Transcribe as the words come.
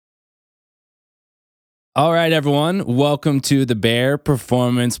All right, everyone. Welcome to the Bear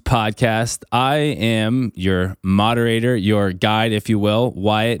Performance Podcast. I am your moderator, your guide, if you will,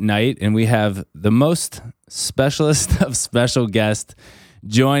 Wyatt Knight, and we have the most specialist of special guests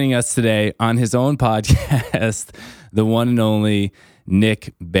joining us today on his own podcast, the one and only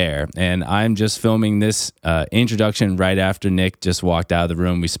Nick Bear. And I'm just filming this introduction right after Nick just walked out of the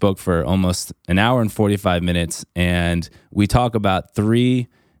room. We spoke for almost an hour and 45 minutes, and we talk about three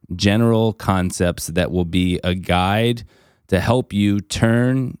general concepts that will be a guide to help you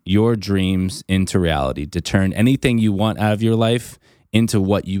turn your dreams into reality, to turn anything you want out of your life into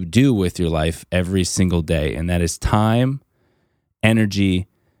what you do with your life every single day. And that is time, energy,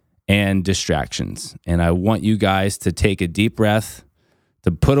 and distractions. And I want you guys to take a deep breath,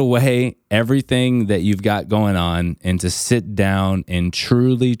 to put away everything that you've got going on, and to sit down and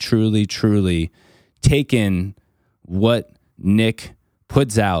truly, truly, truly take in what Nick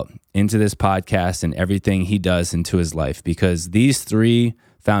puts out into this podcast and everything he does into his life, because these three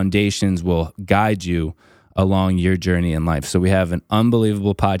foundations will guide you along your journey in life. So we have an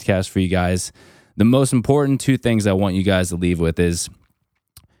unbelievable podcast for you guys. The most important two things I want you guys to leave with is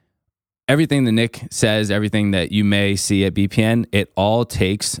everything that Nick says, everything that you may see at BPN, it all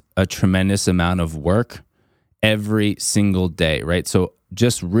takes a tremendous amount of work every single day, right? So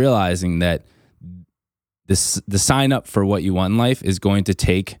just realizing that the sign up for what you want in life is going to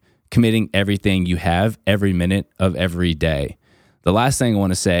take committing everything you have every minute of every day. The last thing I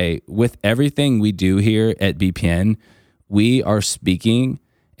want to say, with everything we do here at BPN, we are speaking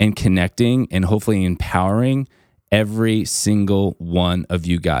and connecting and hopefully empowering every single one of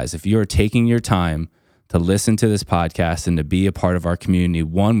you guys. If you are taking your time to listen to this podcast and to be a part of our community,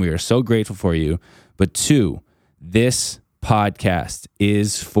 one, we are so grateful for you, but two, this podcast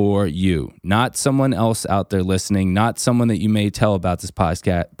is for you, not someone else out there listening, not someone that you may tell about this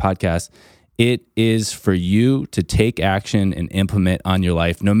podcast. It is for you to take action and implement on your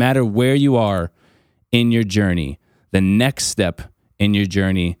life. No matter where you are in your journey, the next step in your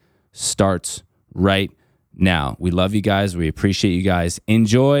journey starts right now. We love you guys. We appreciate you guys.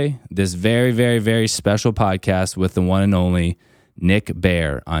 Enjoy this very, very, very special podcast with the one and only Nick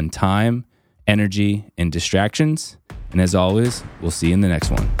Bear on time, energy, and distractions. And as always, we'll see you in the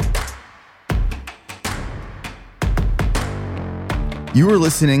next one. You are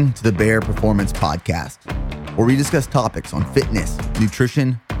listening to the Bear Performance Podcast, where we discuss topics on fitness,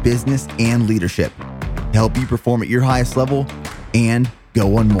 nutrition, business, and leadership to help you perform at your highest level and go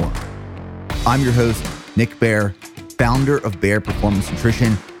one more. I'm your host, Nick Bear, founder of Bear Performance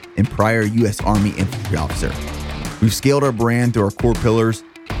Nutrition and prior U.S. Army infantry officer. We've scaled our brand through our core pillars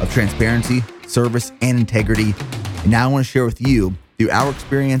of transparency, service, and integrity. And now I want to share with you, through our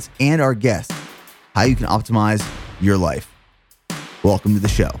experience and our guests, how you can optimize your life. Welcome to the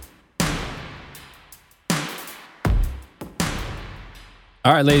show.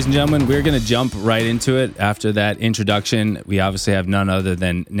 All right, ladies and gentlemen, we're going to jump right into it. After that introduction, we obviously have none other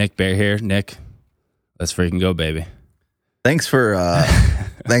than Nick Bear here. Nick, let's freaking go, baby. Thanks for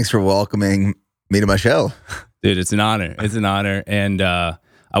welcoming me to my show. Dude, it's an honor. It's an honor. And I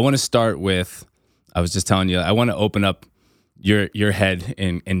want to start with, I was just telling you, I want to open up your head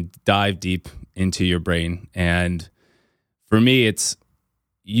and dive deep into your brain. And for me, it's,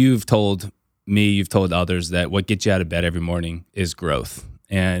 you've told me, you've told others that what gets you out of bed every morning is growth.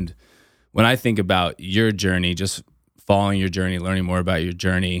 And when I think about your journey, just following your journey, learning more about your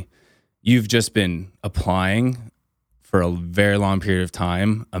journey, you've just been applying for a very long period of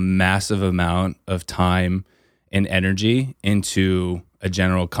time, a massive amount of time and energy into a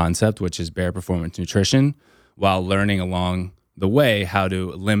general concept, which is Bear Performance Nutrition, while learning along the way how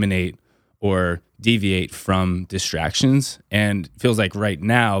to eliminate or deviate from distractions. And it feels like right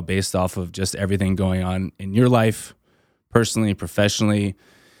now, based off of just everything going on in your life, personally, professionally,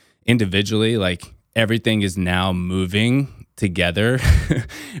 individually, like everything is now moving together,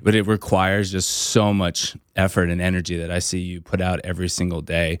 but it requires just so much effort and energy that I see you put out every single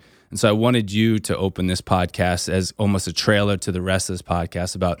day. And so I wanted you to open this podcast as almost a trailer to the rest of this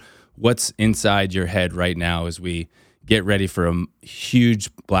podcast about what's inside your head right now as we get ready for a huge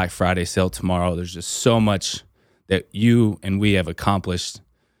Black Friday sale tomorrow. There's just so much that you and we have accomplished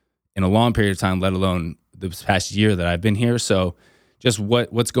in a long period of time, let alone this past year that I've been here. So just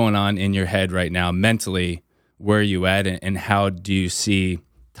what's going on in your head right now mentally, where are you at, and how do you see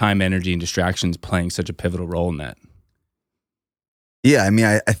time, energy, and distractions playing such a pivotal role in that? Yeah, I mean,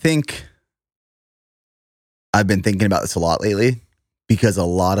 I think I've been thinking about this a lot lately because a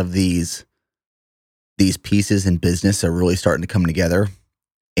lot of these pieces in business are really starting to come together.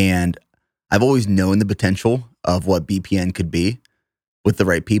 And I've always known the potential of what BPN could be with the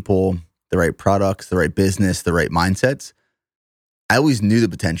right people, the right products, the right business, the right mindsets. I always knew the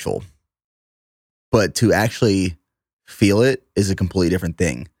potential, but to actually feel it is a completely different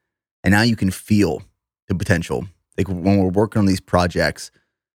thing. And now you can feel the potential. Like when we're working on these projects,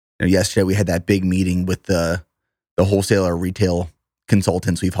 yesterday we had that big meeting with the wholesaler retail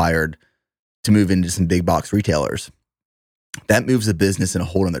consultants we've hired to move into some big box retailers. That moves the business in a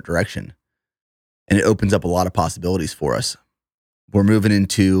whole other direction. And it opens up a lot of possibilities for us. We're moving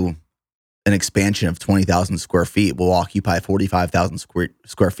into an expansion of 20,000 square feet. We'll occupy 45,000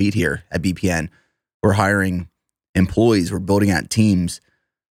 square feet here at BPN. We're hiring employees. We're building out teams.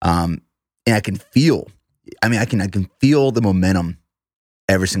 And I can feel the momentum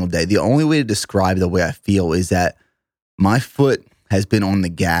every single day. The only way to describe the way I feel is that my foot has been on the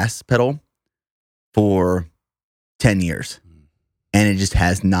gas pedal for 10 years. And it just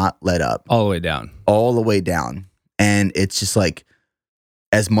has not let up. All the way down. All the way down. And it's just like,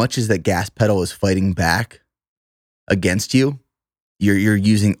 as much as that gas pedal is fighting back against you, you're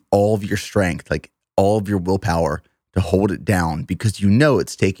using all of your strength, like all of your willpower to hold it down because you know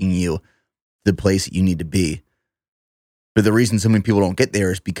it's taking you to the place that you need to be. But the reason so many people don't get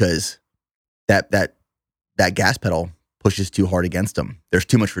there is because that gas pedal pushes too hard against them. There's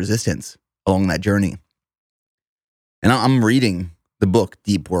too much resistance along that journey. And I'm reading the book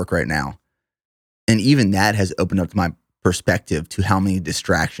Deep Work right now. And even that has opened up my perspective to how many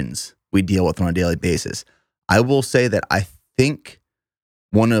distractions we deal with on a daily basis. I will say that I think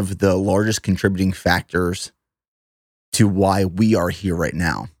one of the largest contributing factors to why we are here right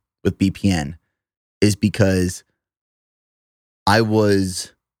now with BPN is because I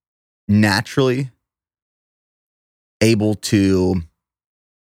was naturally able to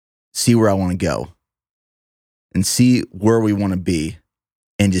see where I want to go and see where we want to be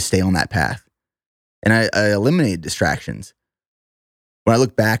and just stay on that path. And I eliminated distractions. When I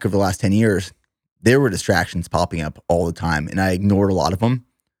look back over the last 10 years, there were distractions popping up all the time, and I ignored a lot of them.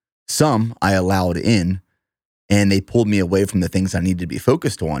 Some I allowed in, and they pulled me away from the things I needed to be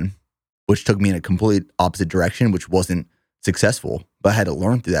focused on, which took me in a complete opposite direction, which wasn't successful, but I had to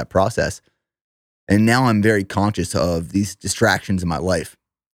learn through that process. And now I'm very conscious of these distractions in my life,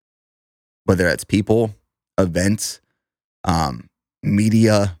 whether that's people, events,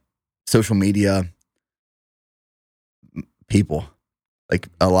 media, social media, people. Like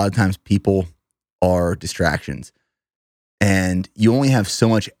a lot of times people are distractions, and you only have so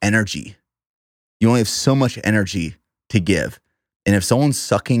much energy. You only have so much energy to give. And if someone's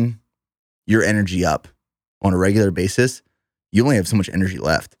sucking your energy up on a regular basis, you only have so much energy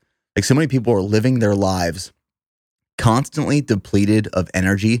left. Like so many people are living their lives constantly depleted of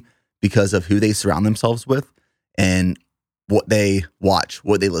energy because of who they surround themselves with and what they watch,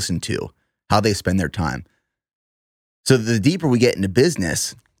 what they listen to, how they spend their time. So the deeper we get into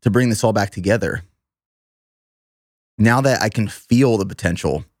business, to bring this all back together, now that I can feel the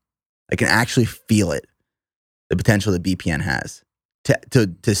potential, I can actually feel it, the potential that BPN has.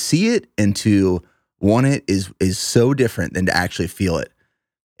 To see it and to want it is so different than to actually feel it.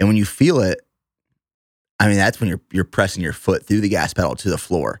 And when you feel it, I mean, that's when you're pressing your foot through the gas pedal to the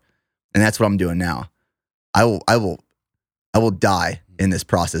floor. And that's what I'm doing now. I will die in this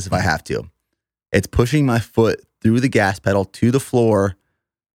process if I have to. It's pushing my foot through the gas pedal to the floor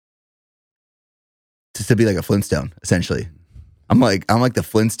to be like a Flintstone, essentially. I'm like the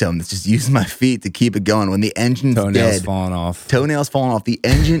Flintstone that's just using my feet to keep it going. When the engine's dead, toenails falling off. The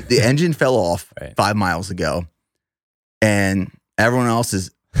engine fell off 5 miles ago, and everyone else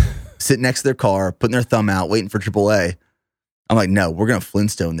is sitting next to their car, putting their thumb out, waiting for AAA. I'm like, no, we're gonna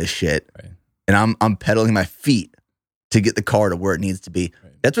Flintstone this shit, and I'm pedaling my feet to get the car to where it needs to be.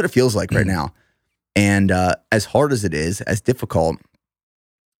 That's what it feels like right now. And as hard as it is, as difficult,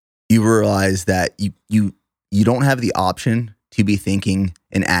 you realize that you don't have the option to be thinking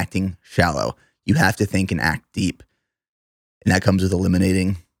and acting shallow. You have to think and act deep. And that comes with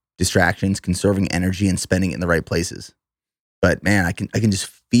eliminating distractions, conserving energy, and spending it in the right places. But man, I can just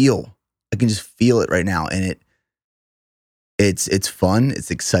feel it right now. And it's fun,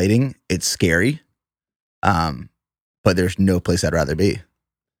 it's exciting, it's scary. But there's no place I'd rather be.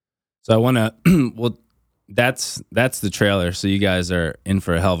 So I want to, well, that's the trailer. So you guys are in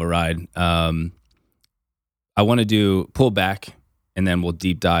for a hell of a ride. I want to pull back, and then we'll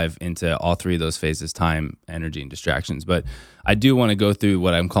deep dive into all three of those phases: time, energy, and distractions. But I do want to go through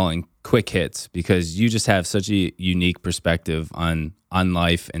what I'm calling quick hits, because you just have such a unique perspective on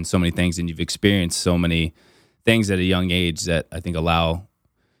life and so many things, and you've experienced so many things at a young age that I think allow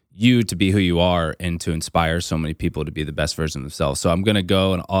you to be who you are and to inspire so many people to be the best version of themselves. So I'm going to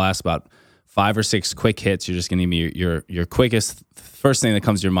go and I'll ask about 5 or 6 quick hits. You're just going to give me your quickest, first thing that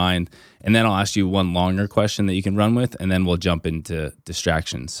comes to your mind. And then I'll ask you one longer question that you can run with, and then we'll jump into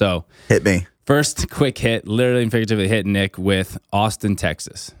distractions. So hit me. First quick hit, literally and figuratively hit Nick with Austin,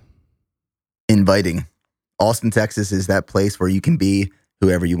 Texas. Inviting. Austin, Texas is that place where you can be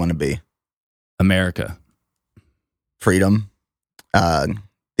whoever you want to be. America. Freedom. The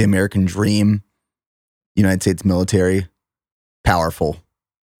American dream. United States military. Powerful.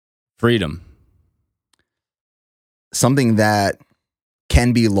 Freedom. Something that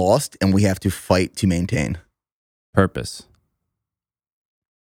can be lost and we have to fight to maintain. Purpose.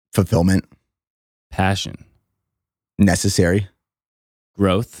 Fulfillment. Passion. Necessary.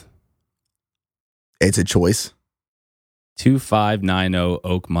 Growth. It's a choice. 2590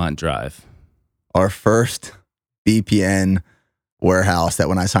 Oakmont Drive. Our first BPN warehouse that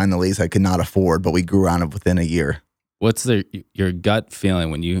when I signed the lease, I could not afford, but we grew out of within a year. What's your gut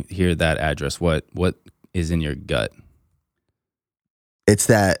feeling when you hear that address? What is in your gut? It's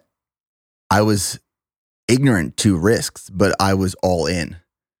that I was ignorant to risks, but I was all in.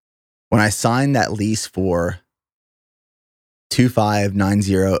 When I signed that lease for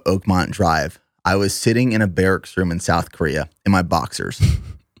 2590 Oakmont Drive, I was sitting in a barracks room in South Korea in my boxers.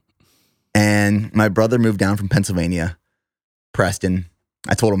 And my brother moved down from Pennsylvania, Preston.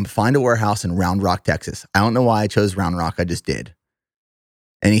 I told him, find a warehouse in Round Rock, Texas. I don't know why I chose Round Rock. I just did.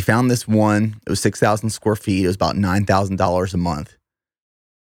 And he found this one. It was 6,000 square feet. It was about $9,000 a month.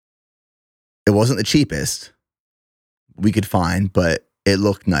 It wasn't the cheapest we could find, but it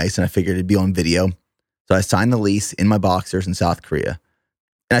looked nice. And I figured it'd be on video. So I signed the lease in my boxers in South Korea.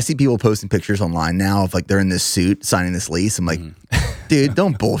 And I see people posting pictures online now of like they're in this suit signing this lease. I'm like, dude,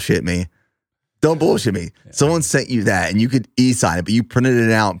 don't bullshit me. Don't bullshit me. Yeah. Someone sent you that and you could e-sign it, but you printed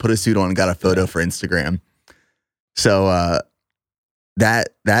it out, put a suit on and got a photo for Instagram. So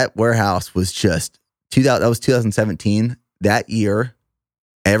that warehouse was just, that was 2017. That year,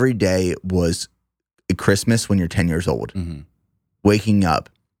 every day was a Christmas when you're 10 years old. Mm-hmm. Waking up.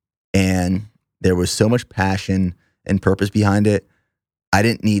 And there was so much passion and purpose behind it. I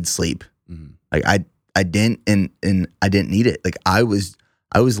didn't need sleep. Mm-hmm. Like I didn't, and I didn't need it. Like I was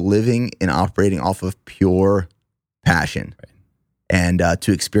living and operating off of pure passion. Right. And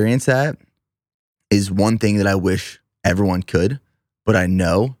to experience that is one thing that I wish everyone could, but I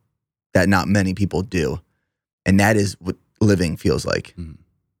know that not many people do. And that is what living feels like. Mm-hmm.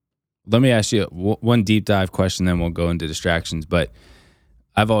 Let me ask you one deep dive question, then we'll go into distractions. But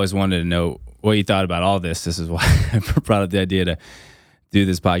I've always wanted to know what you thought about all this. This is why I brought up the idea to do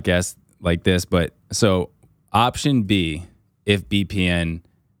this podcast like this. But so option B, if BPN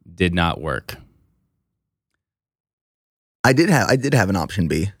did not work. I did have an option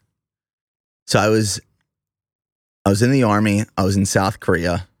B. So I was in the Army. I was in South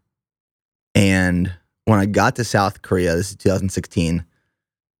Korea. And when I got to South Korea, this is 2016,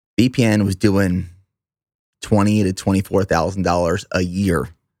 BPN was doing $20,000 to $24,000 a year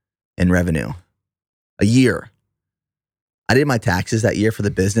in revenue. A year. I did my taxes that year for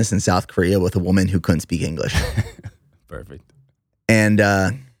the business in South Korea with a woman who couldn't speak English. Perfect. And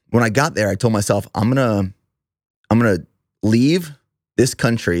when I got there, I told myself, I'm gonna leave this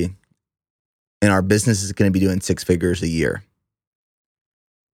country, and our business is going to be doing 6 figures a year.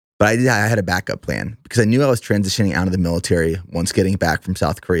 But I had a backup plan because I knew I was transitioning out of the military once getting back from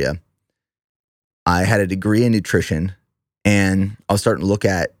South Korea. I had a degree in nutrition, and I was starting to look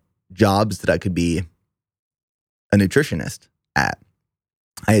at jobs that I could be a nutritionist at.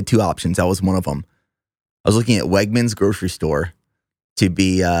 I had 2 options. That was one of them. I was looking at Wegmans grocery store to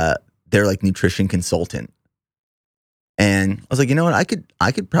be their like nutrition consultant. And I was like, you know what?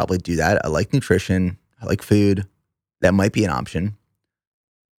 I could probably do that. I like nutrition. I like food. That might be an option.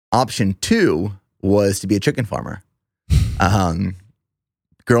 Option 2 was to be a chicken farmer.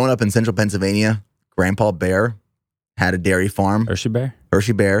 Growing up in central Pennsylvania, Grandpa Bear had a dairy farm. Hershey Bear?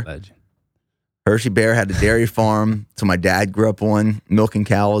 Hershey Bear. Legend. Hershey Bear had a dairy farm. So my dad grew up on milking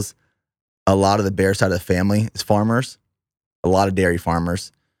cows. A lot of the Bear side of the family is farmers. A lot of dairy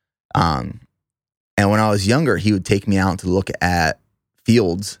farmers. And when I was younger, he would take me out to look at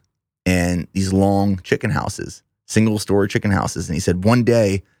fields and these long chicken houses, single-story chicken houses. And he said, one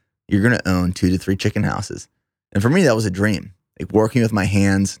day, you're going to own 2 to 3 chicken houses. And for me, that was a dream. Like working with my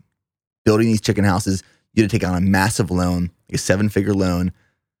hands, building these chicken houses, you had to take on a massive loan, like a 7-figure loan.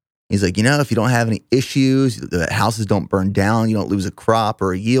 He's like, if you don't have any issues, the houses don't burn down, you don't lose a crop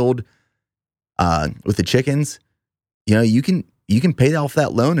or a yield with the chickens, you can pay off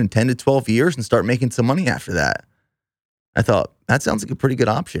that loan in 10 to 12 years and start making some money after that. I thought, that sounds like a pretty good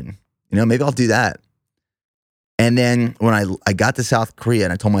option. Maybe I'll do that. And then when I got to South Korea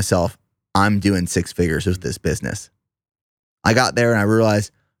and I told myself, I'm doing 6 figures with this business. I got there and I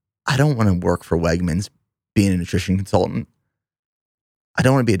realized I don't want to work for Wegmans being a nutrition consultant. I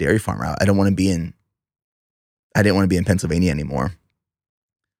don't want to be a dairy farmer. I didn't want to be in Pennsylvania anymore.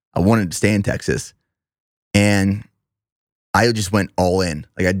 I wanted to stay in Texas. And I just went all in.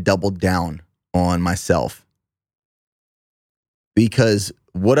 Like I doubled down on myself. Because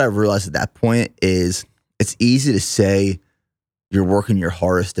what I realized at that point is it's easy to say you're working your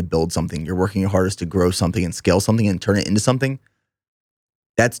hardest to build something. You're working your hardest to grow something and scale something and turn it into something.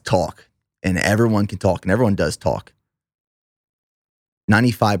 That's talk. And everyone can talk and everyone does talk.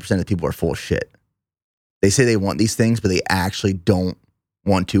 95% of the people are full of shit. They say they want these things, but they actually don't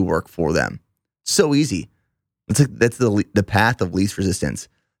want to work for them. So easy. That's the path of least resistance.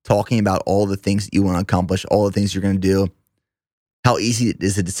 Talking about all the things that you want to accomplish, all the things you're going to do. How easy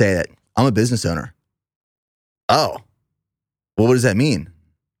is it to say that I'm a business owner? Oh, well, what does that mean?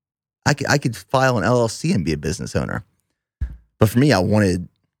 I could file an LLC and be a business owner. But for me, I wanted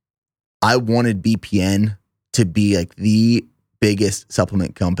BPN to be like the biggest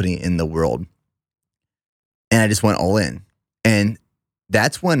supplement company in the world. And I just went all in. And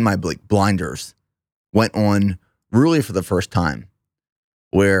that's when my blinders went on really for the first time,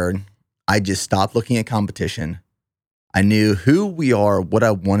 where I just stopped looking at competition. I knew who we are, what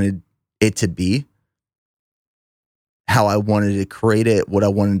I wanted it to be, how I wanted to create it, what I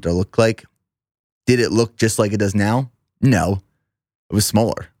wanted it to look like. Did it look just like it does now? No, it was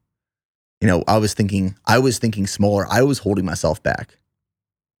smaller. I was thinking smaller. I was holding myself back.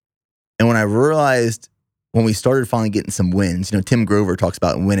 And when I realized, when we started finally getting some wins, Tim Grover talks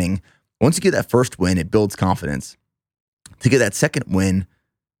about winning. Once you get that first win, it builds confidence. To get that second win,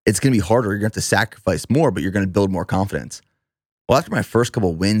 it's going to be harder. You're going to have to sacrifice more, but you're going to build more confidence. Well, after my first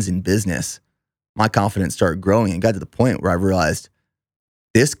couple of wins in business, my confidence started growing and got to the point where I realized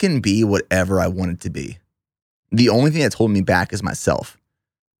this can be whatever I want it to be. The only thing that's holding me back is myself.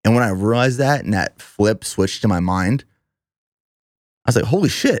 And when I realized that and that flip switched to my mind, I was like, holy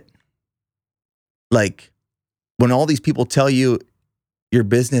shit. Like, when all these people tell you your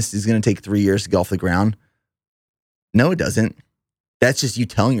business is going to take 3 years to get off the ground, no, it doesn't. That's just you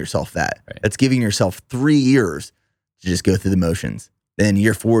telling yourself that. Right. That's giving yourself 3 years to just go through the motions. Then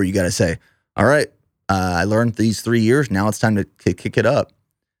year 4, you got to say, all right, I learned these 3 years. Now it's time to kick it up.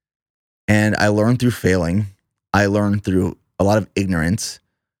 And I learned through failing. I learned through a lot of ignorance.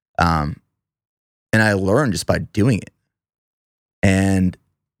 And I learned just by doing it. And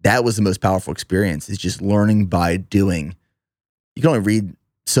that was the most powerful experience, is just learning by doing. You can only read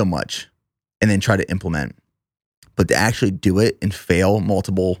so much and then try to implement. But to actually do it and fail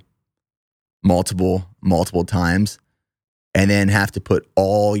multiple times, and then have to put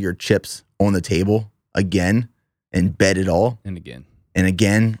all your chips on the table again and bet it all. And again. And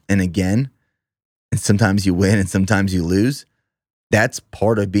again and again. And sometimes you win and sometimes you lose. That's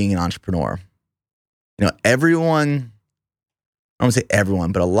part of being an entrepreneur. Everyone, I don't want to say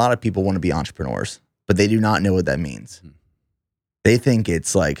everyone, but a lot of people want to be entrepreneurs, but they do not know what that means. They think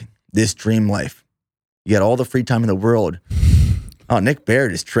it's like this dream life. You got all the free time in the world. Oh, Nick Bear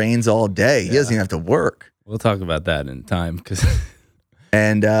just trains all day. He doesn't even have to work. We'll talk about that in time.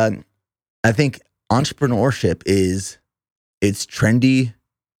 And I think entrepreneurship it's trendy,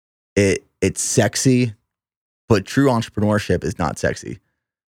 it's sexy, but true entrepreneurship is not sexy.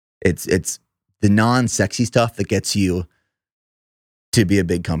 It's the non-sexy stuff that gets you to be a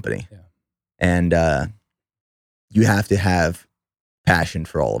big company. Yeah. And you have to have passion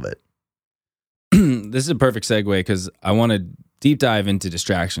for all of it. This is a perfect segue because I want to deep dive into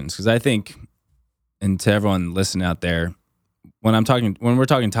distractions, because I think, and to everyone listening out there, when we're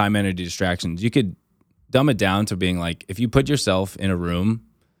talking time, energy, distractions, you could dumb it down to being like, if you put yourself in a room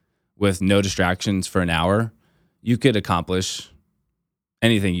with no distractions for an hour, you could accomplish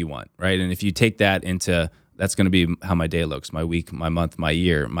anything you want, right? And if you take that into, that's going to be how my day looks, my week, my month, my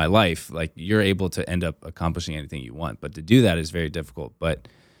year, my life, like you're able to end up accomplishing anything you want. But to do that is very difficult. But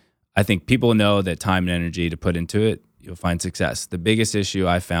I think people know that time and energy to put into it, you'll find success. The biggest issue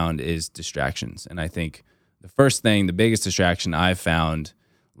I found is distractions. And I think the biggest distraction I've found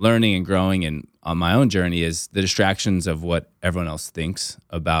learning and growing and on my own journey is the distractions of what everyone else thinks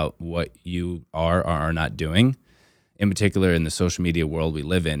about what you are or are not doing. In particular, in the social media world we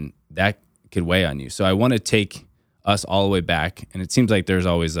live in, that could weigh on you. So I want to take us all the way back. And it seems like there's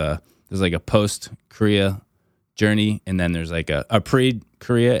always there's like a post-Korea journey, and then there's like a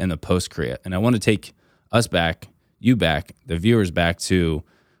pre-Korea and a post-Korea. And I want to take us back, you back, the viewers back to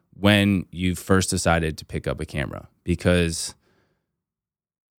when you first decided to pick up a camera, because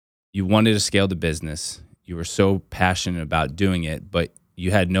you wanted to scale the business. You were so passionate about doing it, but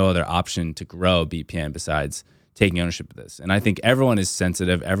you had no other option to grow BPN besides taking ownership of this. And I think everyone is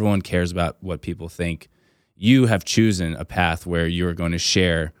sensitive. Everyone cares about what people think. You have chosen a path where you're going to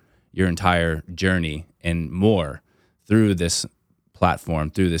share your entire journey and more through this platform,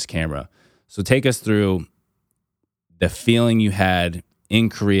 through this camera. So take us through the feeling you had in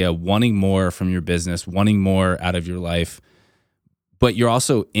Korea, wanting more from your business, wanting more out of your life, but you're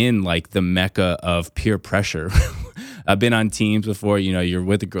also in like the mecca of peer pressure. I've been on teams before, you know, you're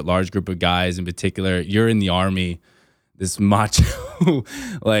with a large group of guys in particular, you're in the army, this macho,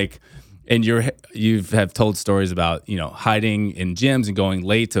 like, and you have told stories about, you know, hiding in gyms and going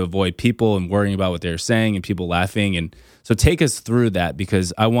late to avoid people and worrying about what they're saying and people laughing. And so take us through that,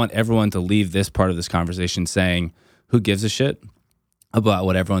 because I want everyone to leave this part of this conversation saying, who gives a shit about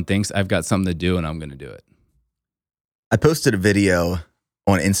what everyone thinks? I've got something to do and I'm going to do it. I posted a video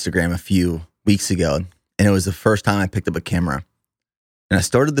on Instagram a few weeks ago, and it was the first time I picked up a camera. And I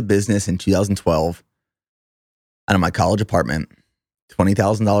started the business in 2012 out of my college apartment,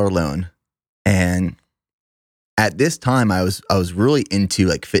 $20,000 loan. And at this time, I was really into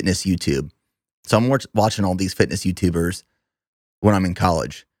like fitness YouTube. So I'm watching all these fitness YouTubers when I'm in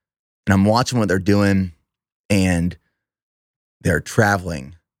college, and I'm watching what they're doing, and they're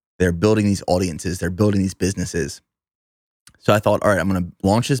traveling, they're building these audiences, they're building these businesses. So I thought, all right, I'm going to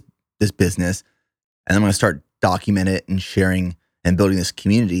launch this business, and I'm going to start documenting it and sharing and building this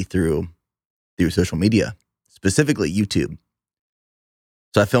community through social media, specifically YouTube.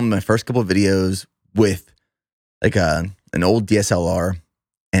 So I filmed my first couple of videos with like an old DSLR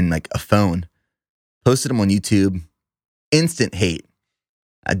and like a phone, posted them on YouTube, instant hate.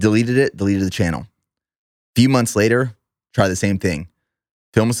 I deleted the channel. A few months later, try the same thing.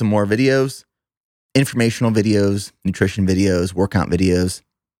 Film some more videos, informational videos, nutrition videos, workout videos.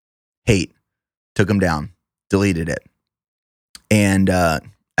 Hate. Took them down. Deleted it. And at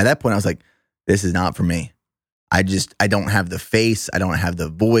that point, I was like, this is not for me. I don't have the face. I don't have the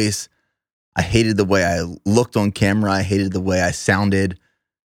voice. I hated the way I looked on camera. I hated the way I sounded.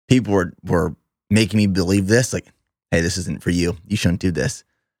 People were making me believe this. Like, hey, this isn't for you. You shouldn't do this.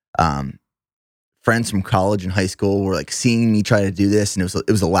 Friends from college and high school were like seeing me try to do this, and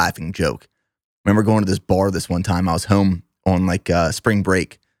it was a laughing joke. I remember going to this bar this one time. I was home on like spring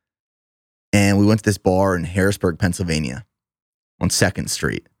break, and we went to this bar in Harrisburg, Pennsylvania, on 2nd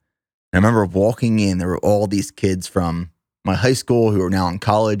Street. And I remember walking in. There were all these kids from my high school who are now in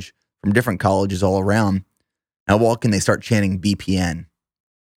college, from different colleges all around. And I walk in, they start chanting BPN,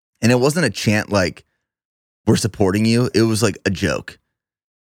 and it wasn't a chant like we're supporting you. It was like a joke.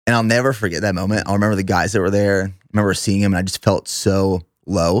 And I'll never forget that moment. I'll remember the guys that were there. I remember seeing them, and I just felt so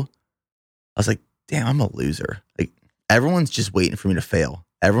low. I was like, damn, I'm a loser. Like, everyone's just waiting for me to fail.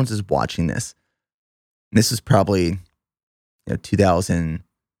 Everyone's just watching this. And this was probably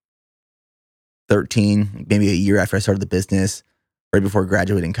 2013, maybe a year after I started the business, right before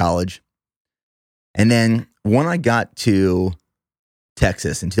graduating college. And then when I got to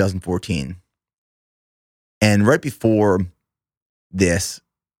Texas in 2014, and right before this,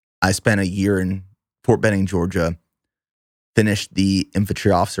 I spent a year in Fort Benning, Georgia, finished the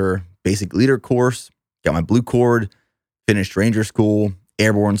infantry officer basic leader course, got my blue cord, finished Ranger school,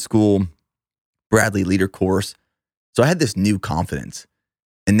 airborne school, Bradley leader course. So I had this new confidence.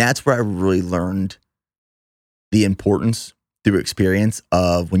 And that's where I really learned the importance through experience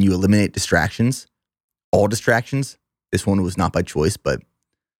of when you eliminate distractions, all distractions. This one was not by choice, but it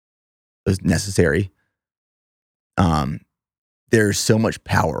was necessary. There's so much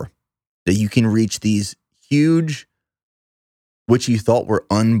power that you can reach these huge, which you thought were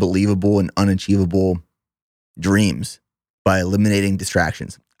unbelievable and unachievable dreams by eliminating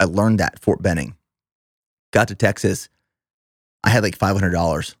distractions. I learned that at Fort Benning. Got to Texas. I had like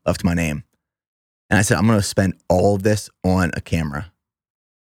 $500 left to my name. And I said, I'm going to spend all of this on a camera.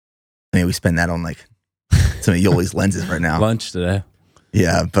 I mean, we spend that on like some of Yoli's lenses right now. Lunch today.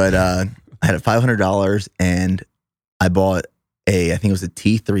 Yeah, but I had $500 and I bought I think it was a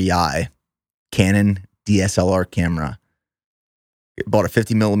T3i Canon DSLR camera. Bought a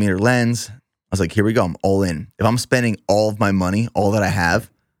 50 millimeter lens. I was like, here we go. I'm all in. If I'm spending all of my money, all that I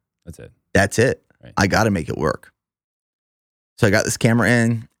have, that's it. Right. I got to make it work. So I got this camera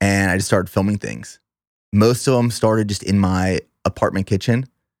in and I just started filming things. Most of them started just in my apartment kitchen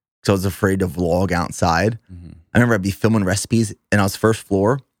because I was afraid to vlog outside. Mm-hmm. I remember I'd be filming recipes and I was first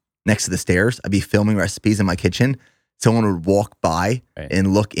floor next to the stairs. I'd be filming recipes in my kitchen. Someone would walk by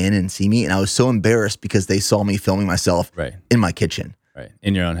and look in and see me. And I was so embarrassed because they saw me filming myself in my kitchen. Right.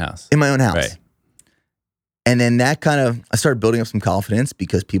 In your own house. In my own house. Right. And then that I started building up some confidence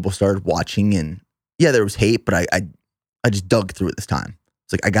because people started watching, and yeah, there was hate, but I just dug through it this time.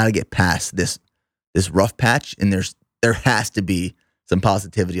 It's like, I got to get past this rough patch, and there has to be some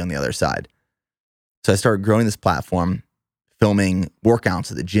positivity on the other side. So I started growing this platform, filming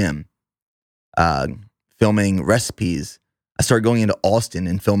workouts at the gym, filming recipes. I started going into Austin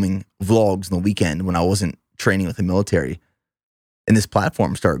and filming vlogs on the weekend when I wasn't training with the military. And this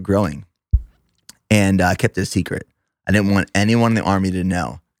platform started growing. And I kept it a secret. I didn't want anyone in the Army to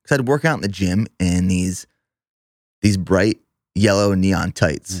know. Because I'd work out in the gym in these bright yellow neon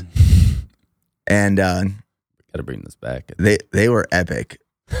tights. And gotta bring this back. They were epic.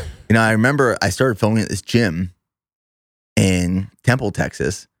 I remember I started filming at this gym in Temple,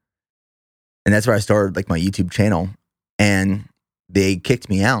 Texas. And that's where I started like my YouTube channel. And they kicked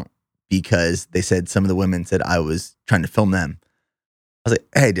me out because they said some of the women said I was trying to film them. I was like,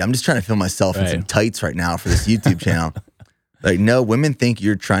 hey, dude, I'm just trying to film myself in some tights right now for this YouTube channel. Like, no, women think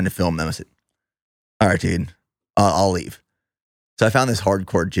you're trying to film them. I said, all right, dude, I'll leave. So I found this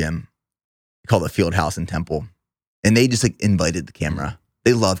hardcore gym called the Field House in Temple. And they just like invited the camera.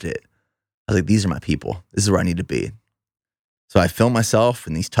 They loved it. I was like, these are my people. This is where I need to be. So I filmed myself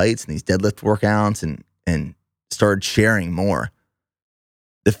in these tights and these deadlift workouts and started sharing more.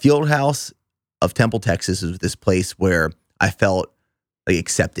 The Field House of Temple, Texas is this place where I felt like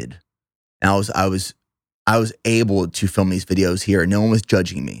accepted. And I was able to film these videos here. No one was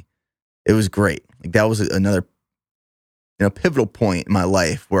judging me. It was great. Like that was another pivotal point in my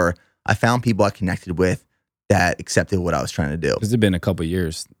life where I found people I connected with that accepted what I was trying to do. Because it's been a couple of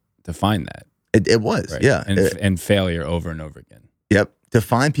years to find that. It was, right? Yeah. And failure over and over again. Yep. To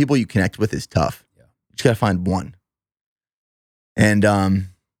find people you connect with is tough. Yeah. You just got to find one. And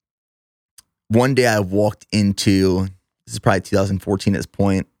one day I walked into, this is probably 2014 at this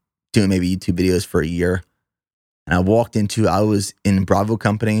point, doing maybe YouTube videos for a year. And I was in Bravo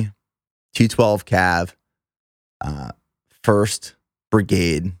Company, 212 Cav, 1st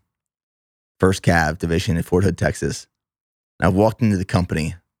Brigade, 1st Cav Division in Fort Hood, Texas. And I walked into the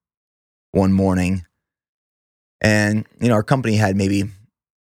company one morning, and our company had maybe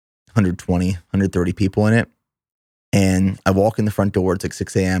 120, 130 people in it. And I walk in the front door, it's like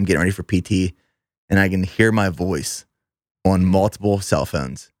 6 a.m., getting ready for PT, and I can hear my voice on multiple cell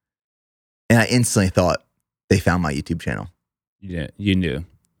phones. And I instantly thought, they found my YouTube channel. Yeah, you knew.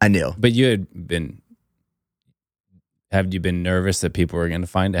 I knew. But have you been nervous that people were going to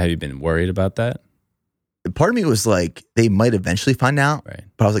find it? Have you been worried about that? Part of me was like, they might eventually find out. Right.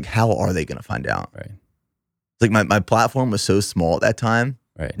 But I was like, how are they going to find out? Right. It's like my platform was so small at that time.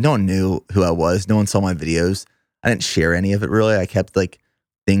 Right. No one knew who I was. No one saw my videos. I didn't share any of it really. I kept like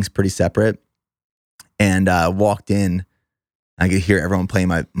things pretty separate. And I walked in. I could hear everyone playing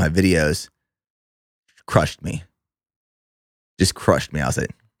my videos. Crushed me. Just crushed me. I was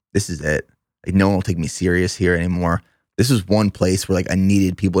like, this is it. Like, no one will take me serious here anymore. This was one place where like I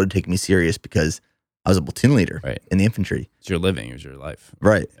needed people to take me serious because I was a platoon leader in the infantry. It's your living. It was your life.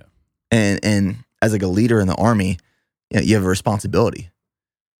 Right. Yeah. And as like a leader in the Army, you have a responsibility.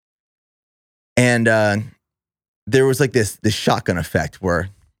 And there was like this shotgun effect where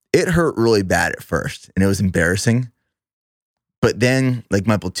it hurt really bad at first and it was embarrassing. But then like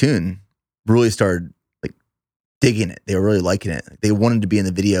my platoon really started like digging it. They were really liking it. They wanted to be in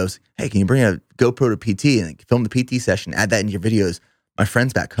the videos. Hey, can you bring a GoPro to PT and like, film the PT session? Add that in your videos. My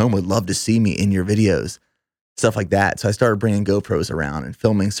friends back home would love to see me in your videos, stuff like that. So I started bringing GoPros around and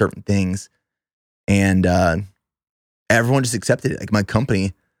filming certain things. And everyone just accepted it. Like my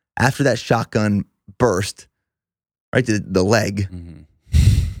company, after that shotgun burst, right to the leg,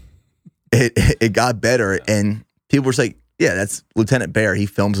 it got better. And people were just like, yeah, that's Lieutenant Bear. He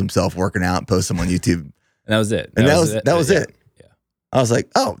films himself working out and posts them on YouTube. And that was it. That was it. Yeah. I was like,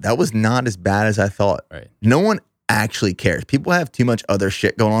 oh, that was not as bad as I thought. Right. No one actually cares. People have too much other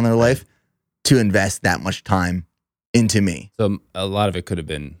shit going on in their life to invest that much time into me. So a lot of it could have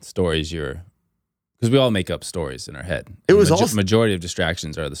been stories because we all make up stories in our head. It was majority of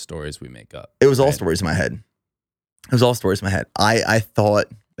distractions are the stories we make up. It was all stories in my head. It was all stories in my head. I thought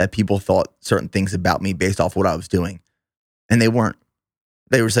that people thought certain things about me based off what I was doing. And they weren't.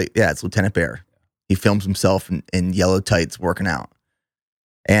 They were just like, yeah, it's Lieutenant Bear. He films himself in yellow tights working out.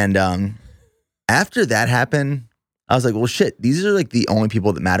 And after that happened, I was like, well, shit, these are like the only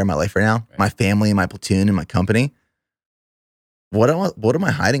people that matter in my life right now. Right. My family, my platoon, and my company. What am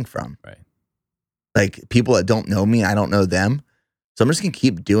I hiding from? Right. Like people that don't know me, I don't know them. So I'm just going to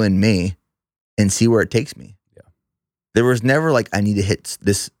keep doing me and see where it takes me. Yeah. There was never like, I need to hit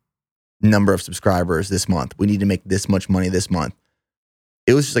this number of subscribers this month. We need to make this much money this month.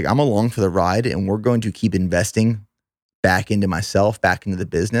 It was just like, I'm along for the ride and we're going to keep investing back into myself, back into the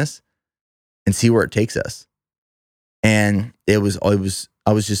business and see where it takes us. And I was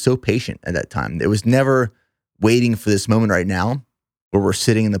just so patient at that time. It was never waiting for this moment right now where we're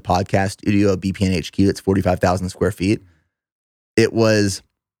sitting in the podcast studio at BPN HQ. It's 45,000 square feet. It was,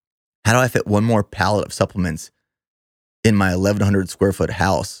 how do I fit one more pallet of supplements in my 1,100 square foot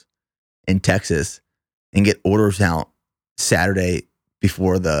house in Texas and get orders out Saturday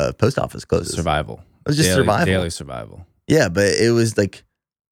before the post office closes? Survival. It was just survival. Daily survival. Yeah, but it was like,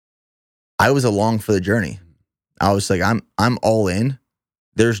 I was along for the journey. I was like, I'm all in.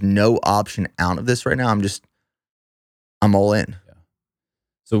 There's no option out of this right now. I'm all in. Yeah.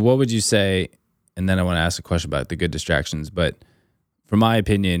 So what would you say, and then I want to ask a question about the good distractions, but from my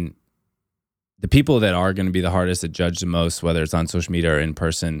opinion, the people that are going to be the hardest to judge the most, whether it's on social media or in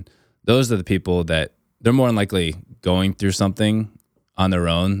person, those are the people that they're more than likely going through something on their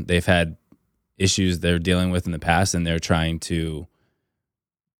own. They've had issues they're dealing with in the past, and they're trying to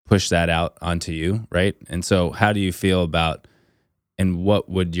push that out onto you, right? And so how do you feel about, and what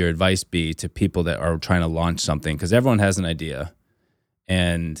would your advice be to people that are trying to launch something? Because everyone has an idea,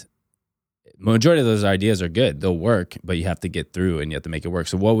 and majority of those ideas are good. They'll work, but you have to get through and you have to make it work.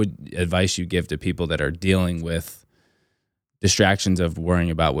 So what would advice you give to people that are dealing with distractions of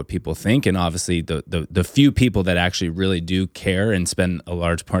worrying about what people think, and obviously the few people that actually really do care and spend a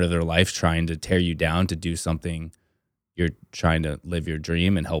large part of their life trying to tear you down to do something you're trying to live your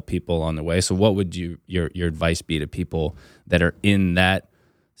dream and help people on the way? So what would your advice be to people that are in that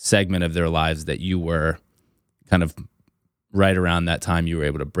segment of their lives that you were kind of right around that time you were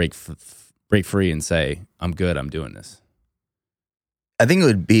able to break free and say, I'm good, I'm doing this? I think it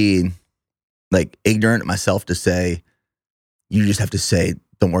would be like ignorant of myself to say, you just have to say,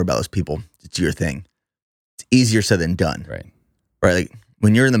 don't worry about those people. It's your thing. It's easier said than done. Right. Like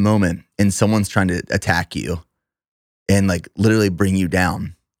when you're in the moment and someone's trying to attack you and like literally bring you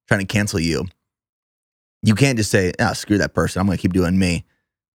down, trying to cancel you, you can't just say, screw that person, I'm going to keep doing me.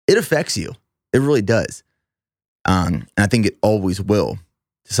 It affects you. It really does. And I think it always will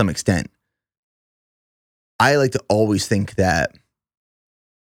to some extent. I like to always think that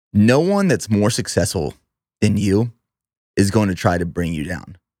no one that's more successful than you is going to try to bring you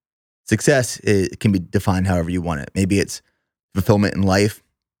down. Success, it can be defined however you want it. Maybe it's fulfillment in life.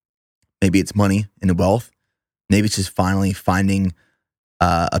 Maybe it's money and wealth. Maybe it's just finally finding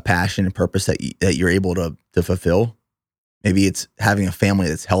a passion and purpose that you're able to fulfill. Maybe it's having a family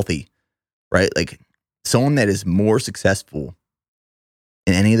that's healthy, right? Like someone that is more successful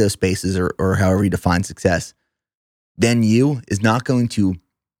in any of those spaces or however you define success than you is not going to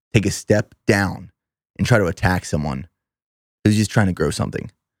take a step down and try to attack someone who's just trying to grow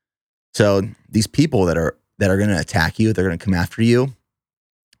something. So these people that are going to attack you, they're going to come after you,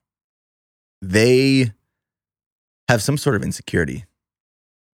 they have some sort of insecurity.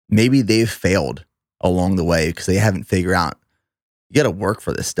 Maybe they've failed along the way because they haven't figured out, you got to work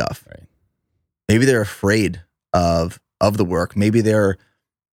for this stuff. Right. Maybe they're afraid of the work. Maybe they're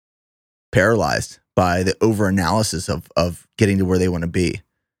paralyzed by the over-analysis of getting to where they want to be.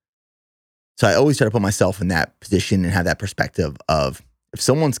 So I always try to put myself in that position and have that perspective of, if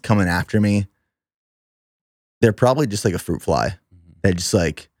someone's coming after me, they're probably just like a fruit fly that just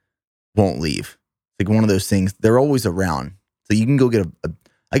like won't leave. It's like one of those things, they're always around. So you can go get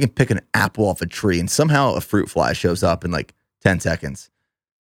I can pick an apple off a tree and somehow a fruit fly shows up in like 10 seconds.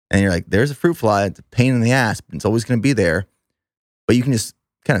 And you're like, there's a fruit fly. It's a pain in the ass, but it's always going to be there. But you can just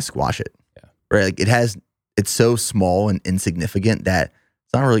kind of squash it. Yeah. Right? Like it's so small and insignificant that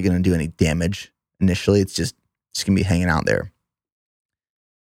it's not really going to do any damage initially. It's just going to be hanging out there.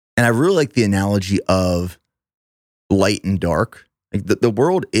 And I really like the analogy of light and dark. Like the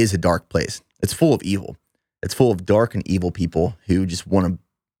world is a dark place. It's full of evil. It's full of dark and evil people who just want to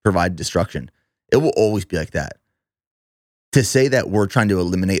provide destruction. It will always be like that. To say that we're trying to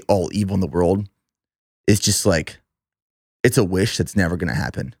eliminate all evil in the world is just like, it's a wish that's never going to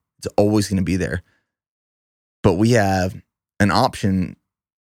happen. It's always going to be there. But we have an option,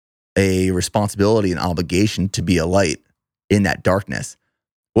 a responsibility, an obligation to be a light in that darkness.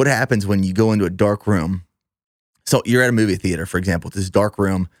 What happens when you go into a dark room? So you're at a movie theater, for example. It's this dark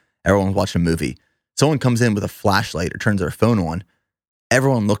room. Everyone's watching a movie. Someone comes in with a flashlight or turns their phone on.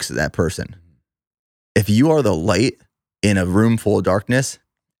 Everyone looks at that person. If you are the light in a room full of darkness,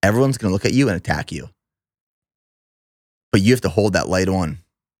 everyone's going to look at you and attack you. But you have to hold that light on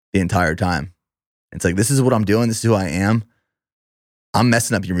the entire time. It's like, this is what I'm doing. This is who I am. I'm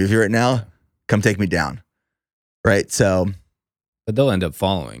messing up your movie right now. Come take me down. Right? So. But they'll end up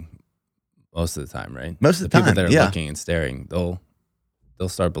following most of the time, right? Most of the time, people that are yeah. looking and staring, they'll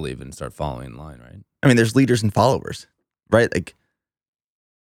start believing and start following in line, right? I mean, there's leaders and followers, right? Like,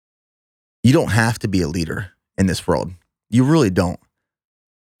 you don't have to be a leader in this world. You really don't.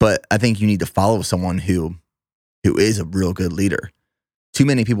 But I think you need to follow someone who is a real good leader. Too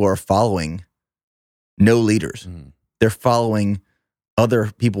many people are following no leaders. They're following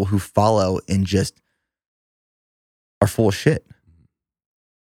other people who follow and just are full of shit.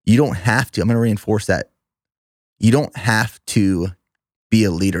 You don't have to. I'm going to reinforce that. You don't have to be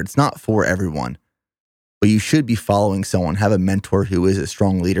a leader. It's not for everyone. But you should be following someone, have a mentor who is a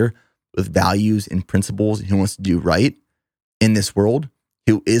strong leader with values and principles and who wants to do right in this world,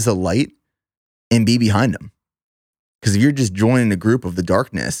 who is a light, and be behind them. Because if you're just joining a group of the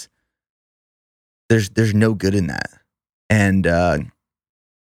darkness, there's no good in that. And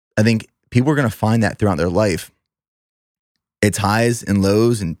I think people are going to find that throughout their life. It's highs and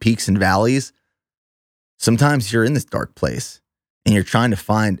lows and peaks and valleys. Sometimes you're in this dark place and you're trying to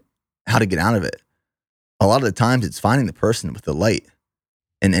find how to get out of it. A lot of the times it's finding the person with the light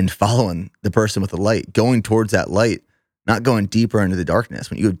and following the person with the light, going towards that light, not going deeper into the darkness.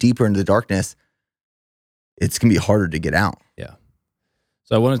 When you go deeper into the darkness, it's going to be harder to get out. Yeah.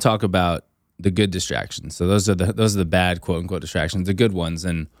 So I want to talk about the good distractions. So those are the bad, quote unquote, distractions, the good ones.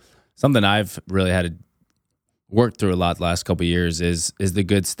 And something I've really had to work through a lot the last couple of years is the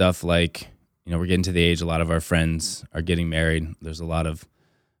good stuff. Like, we're getting to the age, a lot of our friends are getting married. There's a lot of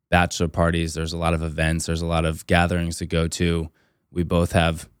bachelor parties. There's a lot of events. There's a lot of gatherings to go to. We both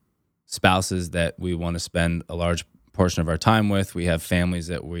have spouses that we want to spend a large portion of our time with. We have families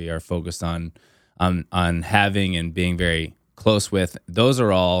that we are focused on having and being very close with. Those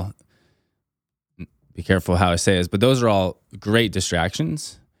are all, be careful how I say this, but those are all great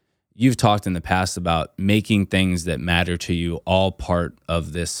distractions. You've talked in the past about making things that matter to you all part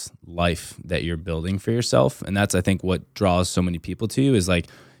of this life that you're building for yourself. And that's, I think, what draws so many people to you is like,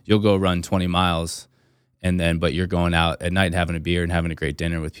 you'll go run 20 miles but you're going out at night and having a beer and having a great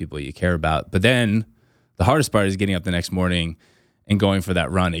dinner with people you care about. But then the hardest part is getting up the next morning and going for that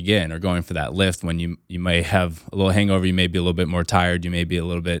run again, or going for that lift when you may have a little hangover, you may be a little bit more tired, you may be a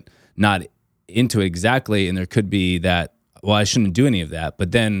little bit not into it exactly, and there could be that, well, I shouldn't do any of that.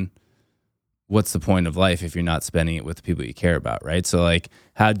 But then what's the point of life if you're not spending it with the people you care about, right? So like,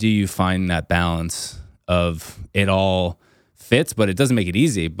 how do you find that balance of it all fits, but it doesn't make it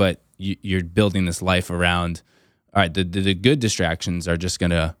easy, but you're building this life around, all right, the good distractions are just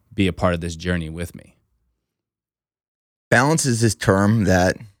going to be a part of this journey with me. Balance is this term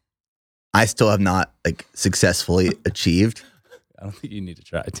that I still have not successfully achieved. I don't think you need to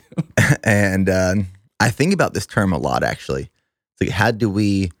try to. And I think about this term a lot, actually. It's like, how do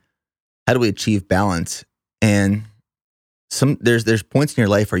we achieve balance? And there's points in your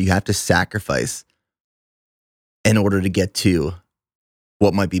life where you have to sacrifice in order to get to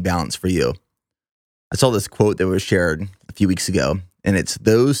what might be balance for you. I saw this quote that was shared a few weeks ago, and it's,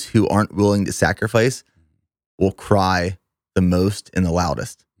 those who aren't willing to sacrifice will cry the most and the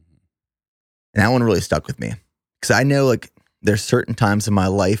loudest. And that one really stuck with me, because I know there's certain times in my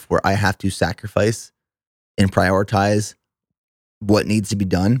life where I have to sacrifice and prioritize what needs to be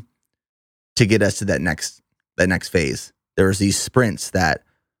done to get us to that next phase. There's these sprints that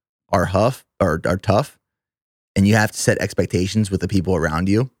are tough, and you have to set expectations with the people around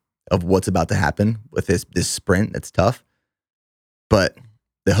you of what's about to happen with this sprint that's tough. But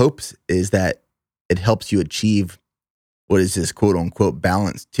the hopes is that it helps you achieve what is this quote unquote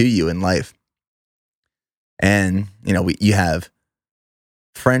balance to you in life. And, you have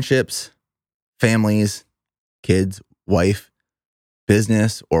friendships, families, kids, wife,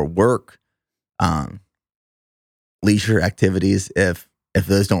 business, or work, leisure activities, if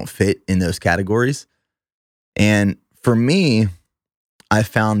those don't fit in those categories. And for me, I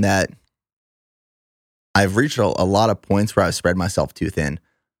found that I've reached a lot of points where I've spread myself too thin.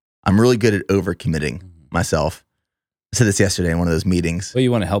 I'm really good at overcommitting myself. I said this yesterday in one of those meetings. Well,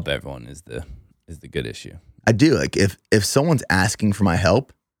 you want to help everyone is the good issue. I do. If someone's asking for my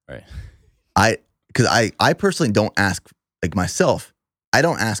help, right? Because I personally don't ask, myself, I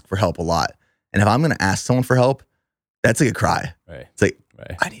don't ask for help a lot. And if I'm going to ask someone for help, that's a cry. Right. It's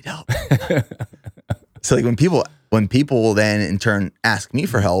right. I need help. So when people then in turn ask me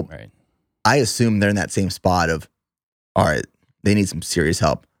for help, right, I assume they're in that same spot of, all right, they need some serious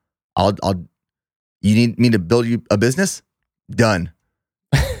help. You need me to build you a business? Done.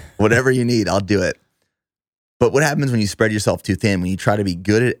 Whatever you need, I'll do it. But what happens when you spread yourself too thin, when you try to be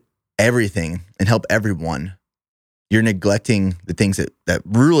good at everything and help everyone, you're neglecting the things that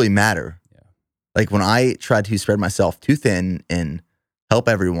really matter. Yeah. Like when I try to spread myself too thin and help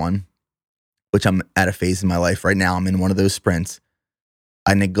everyone, which I'm at a phase in my life right now, I'm in one of those sprints,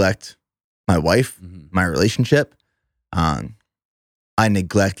 I neglect my wife, my relationship. I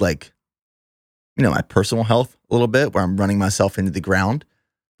neglect my personal health a little bit, where I'm running myself into the ground,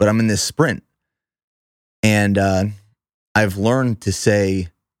 but I'm in this sprint. And I've learned to say,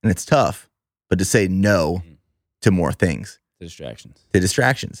 and it's tough, but to say no to more things. The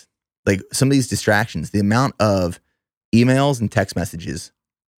distractions. Like some of these distractions, the amount of emails and text messages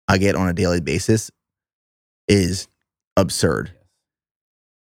I get on a daily basis is absurd.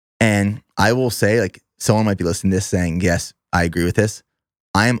 And I will say, like, someone might be listening to this saying, yes, I agree with this.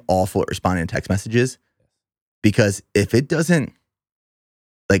 I am awful at responding to text messages, because if it doesn't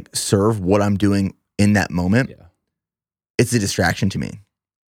like serve what I'm doing in that moment, it's a distraction to me.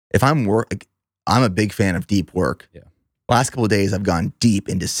 If I'm I'm a big fan of deep work. Yeah. Last couple of days, I've gone deep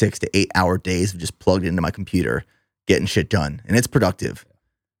into 6 to 8 hour days of just plugged into my computer, getting shit done, and it's productive.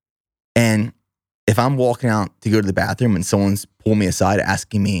 And if I'm walking out to go to the bathroom and someone's pulling me aside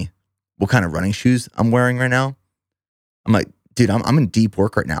asking me what kind of running shoes I'm wearing right now, I'm like, dude, I'm in deep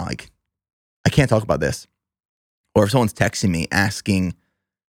work right now. Like, I can't talk about this. Or if someone's texting me asking,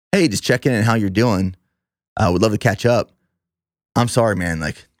 hey, just checking in how you're doing, would love to catch up. I'm sorry, man.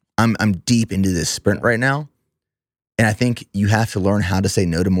 Like, I'm deep into this sprint right now. And I think you have to learn how to say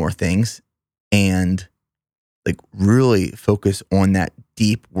no to more things and like really focus on that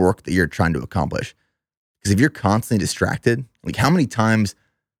deep work that you're trying to accomplish. Because if you're constantly distracted, like how many times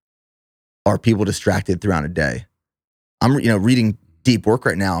are people distracted throughout a day? I'm reading deep work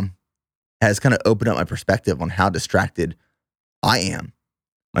right now has kind of opened up my perspective on how distracted I am.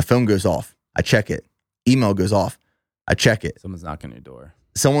 My phone goes off, I check it. Email goes off, I check it. Someone's knocking on your door.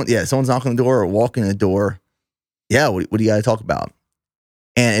 Someone's knocking on the door or walking in the door. Yeah, what do you got to talk about?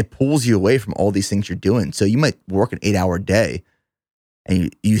 And it pulls you away from all these things you're doing. So you might work an 8-hour day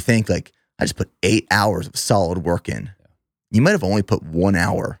and you think like, I just put 8 hours of solid work in. Yeah. You might have only put 1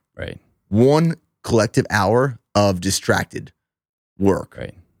 hour. Right. One collective hour of distracted work.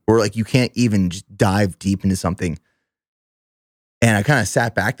 Right. Or like you can't even just dive deep into something. And I kind of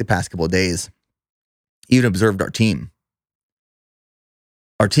sat back the past couple of days, even observed our team.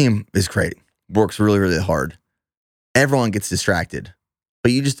 Our team is great. Works really, really hard. Everyone gets distracted.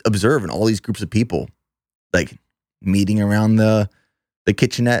 But you just observe in all these groups of people, like meeting around the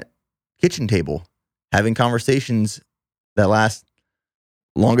kitchen table, having conversations that last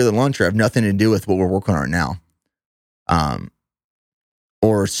longer than lunch or have nothing to do with what we're working on right now.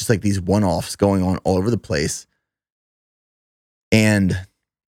 Or it's just like these one-offs going on all over the place. And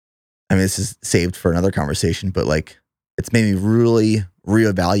I mean, this is saved for another conversation, but like it's made me really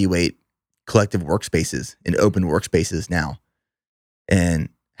reevaluate collective workspaces and open workspaces now. And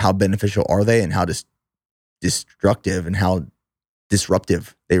how beneficial are they, and how destructive and how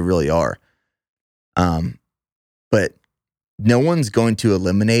disruptive they really are. But no one's going to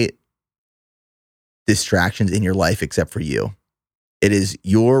eliminate distractions in your life except for you. It is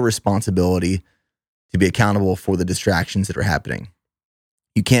your responsibility to be accountable for the distractions that are happening.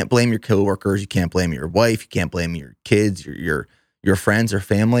 You can't blame your coworkers. You can't blame your wife. You can't blame your kids, your friends or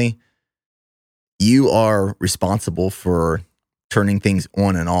family. You are responsible for turning things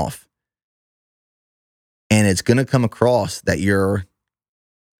on and off. And it's going to come across that you're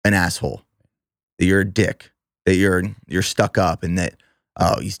an asshole, that you're a dick, that you're stuck up, and that,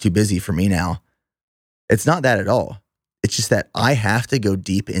 oh, he's too busy for me now. It's not that at all. It's just that I have to go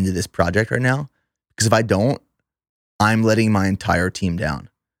deep into this project right now, because if I don't, I'm letting my entire team down.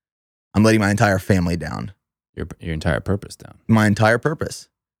 I'm letting my entire family down. Your entire purpose down. My entire purpose.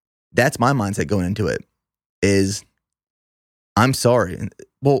 That's my mindset going into it is, I'm sorry. And,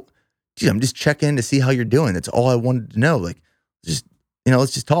 well, geez, I'm just checking in to see how you're doing. That's all I wanted to know. Like, just,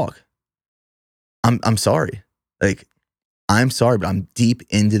 let's just talk. I'm sorry. Like, I'm sorry, but I'm deep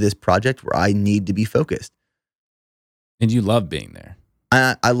into this project where I need to be focused. And you love being there.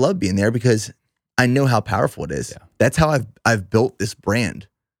 I love being there because I know how powerful it is. Yeah. That's how I've built this brand,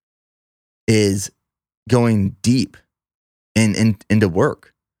 is going deep into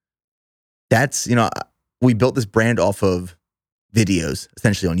work. That's, we built this brand off of videos,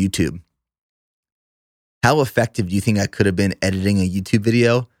 essentially on YouTube. How effective do you think I could have been editing a YouTube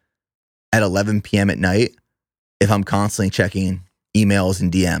video at 11 p.m. at night if I'm constantly checking emails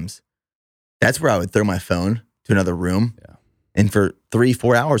and DMs? That's where I would throw my phone to another room. Yeah. And for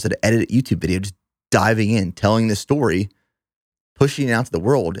 3-4 hours, I'd edit a YouTube video, just diving in, telling the story, pushing it out to the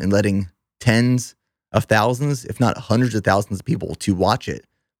world, and letting tens of thousands, if not hundreds of thousands of people to watch it,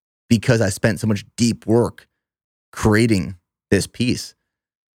 because I spent so much deep work creating this piece.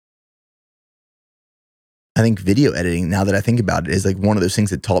 I think video editing, now that I think about it, is like one of those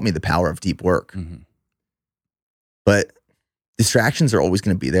things that taught me the power of deep work. Mm-hmm. But distractions are always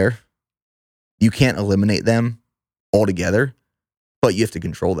going to be there. You can't eliminate them altogether, but you have to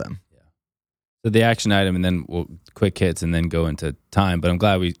control them. Yeah. So the action item, and then we'll quick hits, and then go into time. But I'm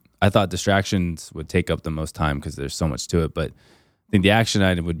glad I thought distractions would take up the most time because there's so much to it. But I think the action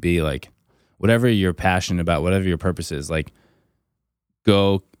item would be like whatever you're passionate about, whatever your purpose is, like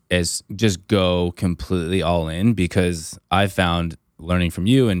just go completely all in. Because I found learning from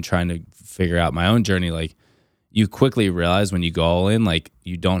you and trying to figure out my own journey, like you quickly realize when you go all in, like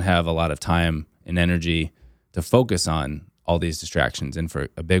you don't have a lot of time and energy to focus on all these distractions. And for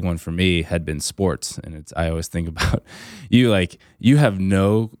a big one for me had been sports. And I always think about you, like you have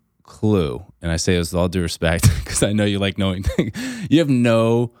no clue. And I say this with all due respect, because I know you like knowing things. You have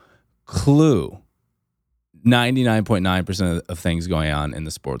no clue 99.9% of things going on in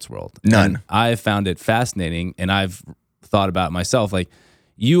the sports world. None. And I found it fascinating, and I've thought about myself, like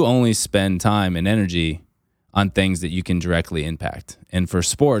you only spend time and energy on things that you can directly impact. And for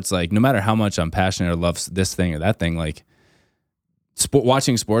sports, like no matter how much I'm passionate or love this thing or that thing, like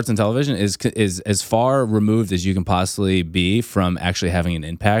watching sports and television is as far removed as you can possibly be from actually having an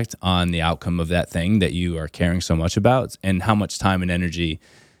impact on the outcome of that thing that you are caring so much about, and how much time and energy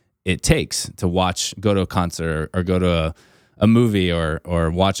it takes to go to a concert or go to a movie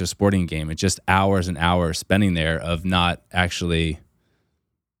or watch a sporting game. It's just hours and hours spending there of not actually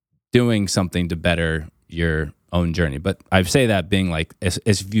doing something to better your own journey. But I say that being like, as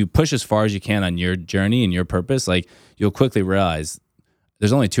if you push as far as you can on your journey and your purpose, like you'll quickly realize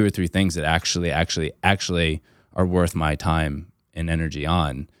there's only 2 or 3 things that actually are worth my time and energy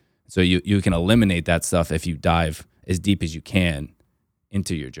on. So you can eliminate that stuff if you dive as deep as you can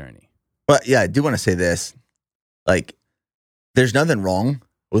into your journey. But yeah, I do want to say this. Like, there's nothing wrong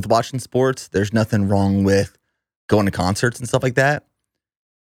with watching sports. There's nothing wrong with going to concerts and stuff like that.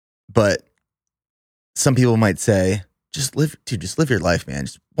 But some people might say, just live your life, man.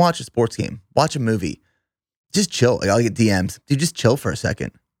 Just watch a sports game, watch a movie, just chill. Like, I'll get DMs, dude, just chill for a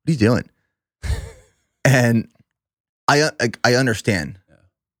second. What are you doing? And I understand. Yeah.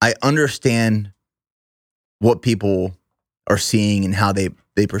 I understand what people are seeing and how they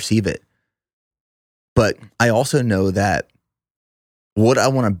perceive it. But I also know that what I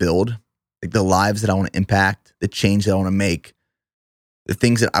want to build, like the lives that I want to impact, the change that I want to make, the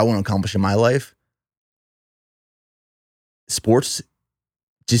things that I want to accomplish in my life, sports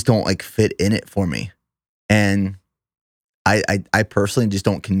just don't like fit in it for me. And I personally just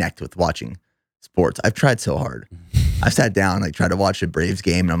don't connect with watching sports. I've tried so hard. I've sat down, like tried to watch a Braves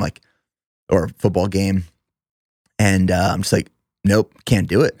game, and I'm like, or a football game. And I'm just like, nope, can't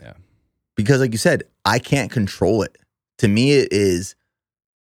do it. Yeah. Because like you said, I can't control it. To me, it's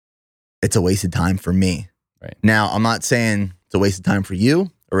a wasted time for me. Right. Now, I'm not saying it's a wasted time for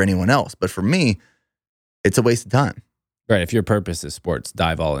you or anyone else, but for me, it's a wasted time. Right. If your purpose is sports,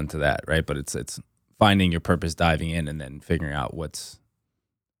 dive all into that, right? But it's finding your purpose, diving in, and then figuring out what's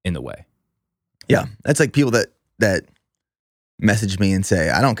in the way. Yeah. That's like people that message me and say,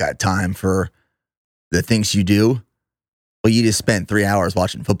 I don't got time for the things you do. Well, you just spent 3 hours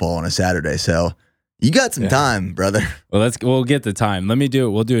watching football on a Saturday, so you got some time, brother. Well, we'll get the time. Let me do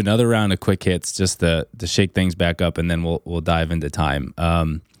it. We'll do another round of quick hits just to shake things back up, and then we'll dive into time.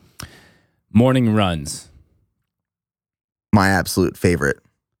 Morning runs. My absolute favorite.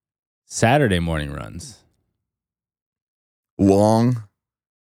 Saturday morning runs. Long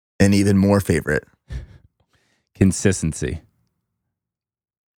and even more favorite. Consistency.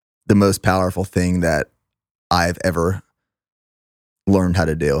 The most powerful thing that I've ever learned how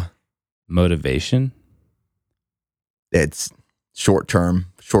to do. Motivation. It's short-term,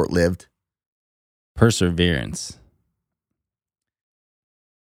 short-lived. Perseverance.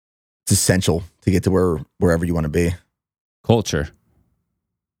 It's essential to get to wherever you want to be. Culture.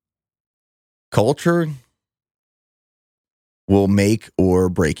 Culture will make or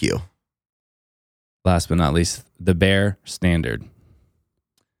break you. Last but not least, the bare standard.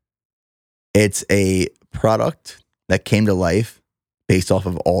 It's a product that came to life based off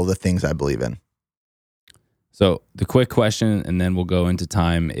of all the things I believe in. So the quick question, and then we'll go into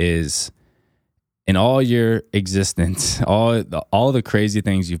time, is in all your existence, all the crazy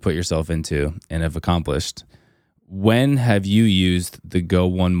things you've put yourself into and have accomplished, when have you used the go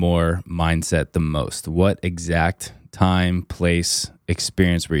one more mindset the most? What exact time, place,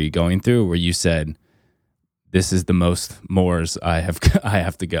 experience were you going through where you said, this is the most mores I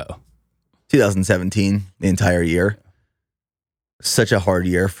have to go? 2017, the entire year. Such a hard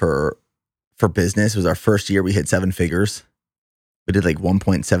year for business. It was our first year we hit 7 figures. We did like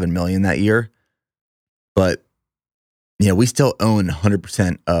 1.7 million that year. But, we still own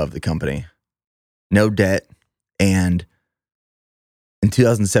 100% of the company. No debt. And in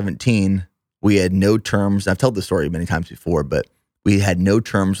 2017, we had no terms. I've told the story many times before, but We had no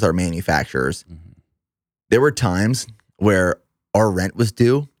terms with our manufacturers. There were times where our rent was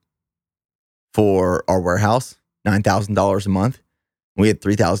due for our warehouse, $9,000 a month. We had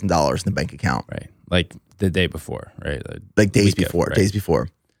 $3,000 in the bank account. Right. Like the day before, right? Like days before.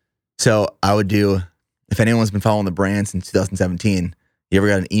 So I would do, if anyone's been following the brand since 2017, you ever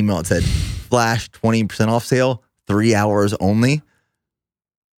got an email that said, flash 20% off sale, 3 hours only?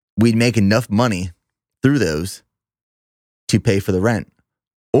 We'd make enough money through those to pay for the rent.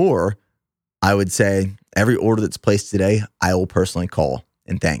 Or I would say, every order that's placed today, I will personally call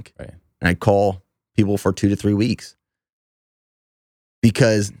and thank. Right. And I call people for 2 to 3 weeks.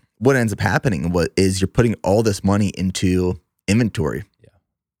 Because what ends up happening is you're putting all this money into inventory. Yeah.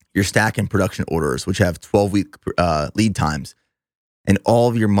 You're stacking production orders, which have 12-week lead times. And all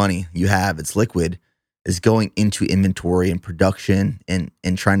of your money you have, it's liquid, is going into inventory and production and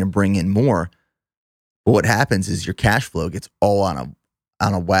trying to bring in more. But what happens is your cash flow gets all on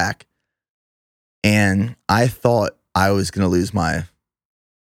a whack. And I thought I was going to lose the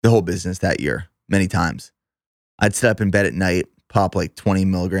whole business that year many times. I'd sit up in bed at night, pop like 20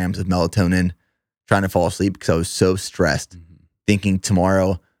 milligrams of melatonin, trying to fall asleep because I was so stressed, thinking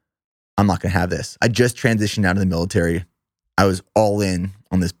tomorrow, I'm not going to have this. I just transitioned out of the military. I was all in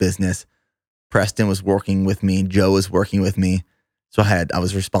on this business. Preston was working with me. Joe was working with me. So I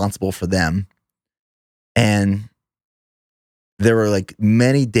was responsible for them. And there were like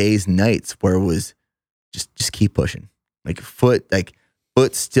many days, nights where it was just keep pushing, foot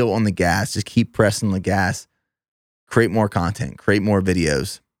still on the gas, just keep pressing the gas, create more content, create more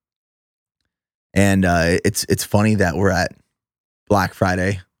videos. And it's funny that we're at Black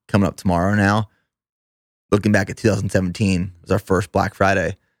Friday coming up tomorrow now. Looking back at 2017, it was our first Black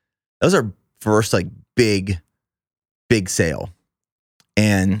Friday. That was our first big sale.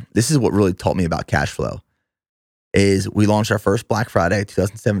 And this is what really taught me about cash flow. Is we launched our first Black Friday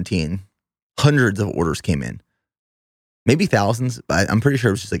 2017. Hundreds of orders came in. Maybe thousands, but I'm pretty sure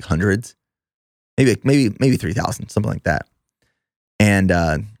it was just hundreds. Maybe 3,000, something like that.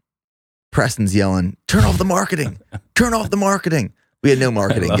 And Preston's yelling, "Turn off the marketing! Turn off the marketing!" We had no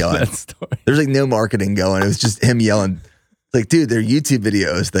marketing going. That story. There's no marketing going. It was just him yelling. It's dude, they're YouTube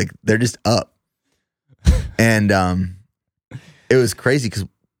videos. They're just up. And it was crazy because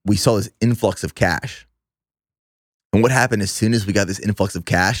we saw this influx of cash. And what happened as soon as we got this influx of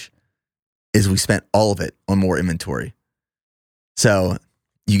cash is we spent all of it on more inventory. So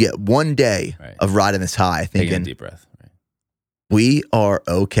you get one day of riding this high, thinking, taking a deep breath. Right. We are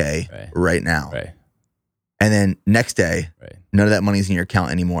okay right now. Right. And then next day, none of that money's in your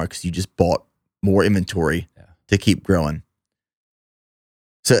account anymore because you just bought more inventory to keep growing.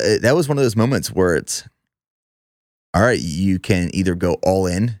 So that was one of those moments where it's, all right, you can either go all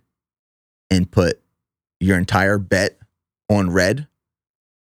in and put your entire bet on red,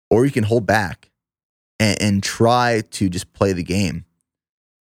 or you can hold back and try to just play the game.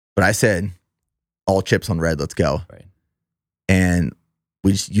 But I said, all chips on red, let's go. Right. And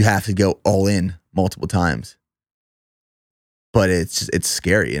you have to go all in multiple times. But it's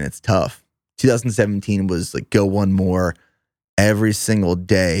scary and it's tough. 2017 was go one more every single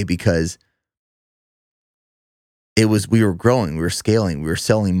day because we were growing, we were scaling, we were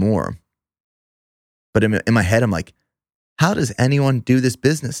selling more. But in my head, I'm like, how does anyone do this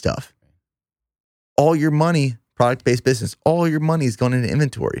business stuff? All your money, product-based business, all your money is going into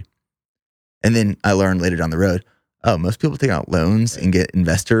inventory. And then I learned later down the road, most people take out loans and get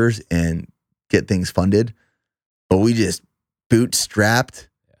investors and get things funded. But we just bootstrapped,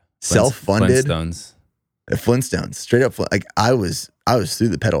 self-funded. Flintstones, straight up. I was through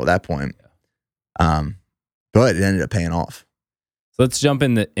the pedal at that point. But it ended up paying off. So let's jump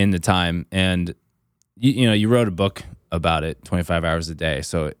in the time. And you wrote a book about it, 25 hours a day.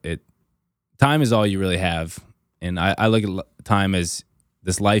 So time is all you really have. And I look at time as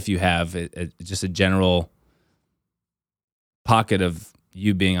this life you have, just a general pocket of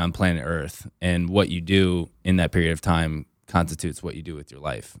you being on planet Earth, and what you do in that period of time constitutes what you do with your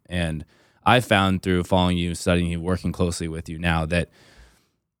life. And I found through following you, studying you, working closely with you now that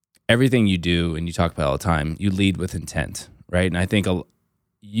everything you do, and you talk about all the time, you lead with intent, right? And I think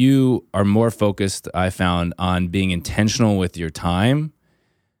you are more focused, I found, on being intentional with your time,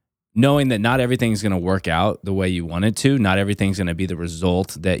 knowing that not everything's going to work out the way you want it to. Not everything's going to be the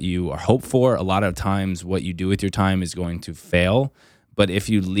result that you are hoped for. A lot of times what you do with your time is going to fail. But if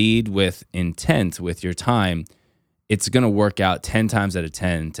you lead with intent with your time, it's going to work out 10 times out of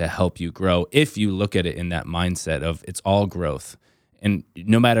 10 to help you grow if you look at it in that mindset of it's all growth. And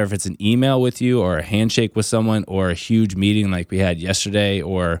no matter if it's an email with you or a handshake with someone or a huge meeting like we had yesterday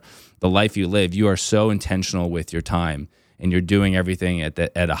or the life you live, you are so intentional with your time. and you're doing everything at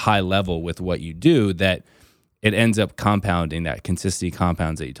a high level with what you do, that it ends up compounding. That consistency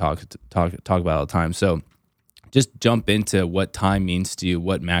compounds that you talk about all the time. So just jump into what time means to you,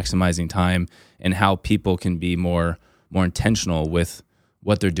 what maximizing time, and how people can be more intentional with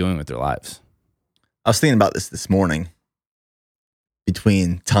what they're doing with their lives. I was thinking about this morning,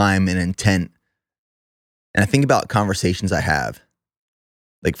 between time and intent. And I think about conversations I have.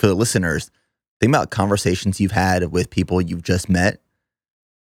 Like, for the listeners, think about conversations you've had with people you've just met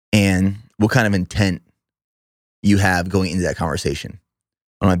and what kind of intent you have going into that conversation.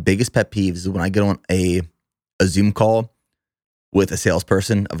 One of my biggest pet peeves is when I get on a Zoom call with a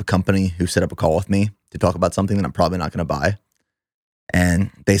salesperson of a company who set up a call with me to talk about something that I'm probably not going to buy. And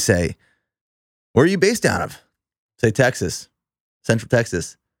they say, "Where are you based out of?" Say, "Texas, Central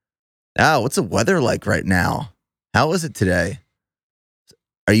Texas." "Oh, what's the weather like right now? How is it today?"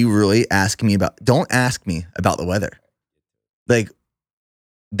 Are you really asking me about, don't ask me about the weather. Like,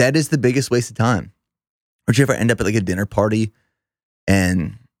 that is the biggest waste of time. Or you ever end up at like a dinner party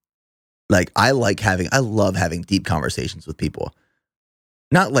and like, I love having deep conversations with people.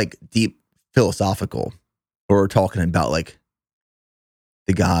 Not like deep philosophical, or talking about like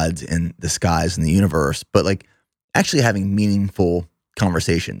the gods and the skies and the universe, but like actually having meaningful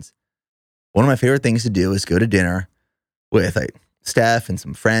conversations. One of my favorite things to do is go to dinner with like Steph and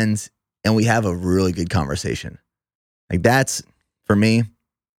some friends, and we have a really good conversation. Like, that's, for me,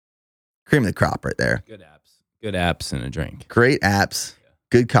 cream of the crop right there. Good apps and a drink. Great apps,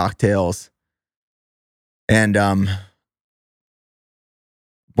 good cocktails. And one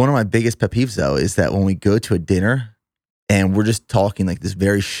of my biggest pet peeves, though, is that when we go to a dinner and we're just talking like this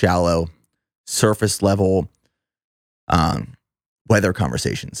very shallow, surface level weather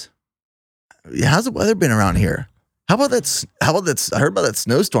conversations. How's the weather been around here? How about that? I heard about that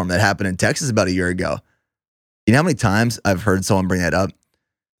snowstorm that happened in Texas about a year ago. You know how many times I've heard someone bring that up?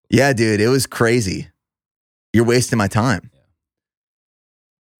 Yeah, dude, it was crazy. You're wasting my time. Yeah.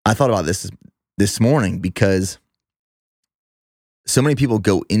 I thought about this morning because so many people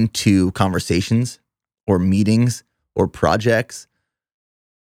go into conversations or meetings or projects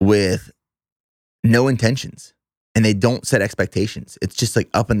with no intentions, and they don't set expectations. It's just like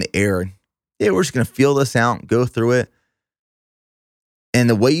up in the air. Yeah, we're just going to feel this out, go through it. And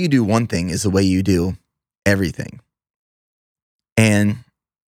the way you do one thing is the way you do everything. And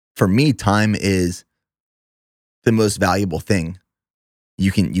for me, time is the most valuable thing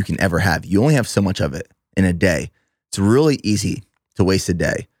you can ever have. You only have so much of it in a day. It's really easy to waste a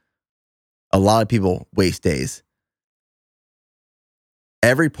day. A lot of people waste days.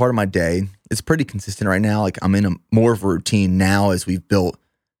 Every part of my day is pretty consistent right now. Like, I'm in more of a routine now as we've built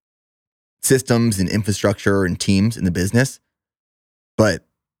systems and infrastructure and teams in the business. But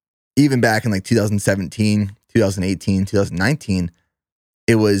even back in like 2017, 2018, 2019,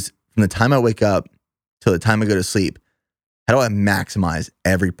 it was from the time I wake up till the time I go to sleep, how do I maximize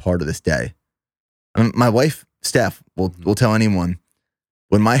every part of this day? My wife, Steph, will tell anyone,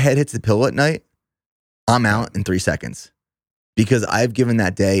 when my head hits the pillow at night, I'm out in 3 seconds because I've given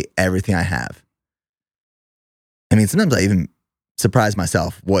that day everything I have. I mean, sometimes I even surprise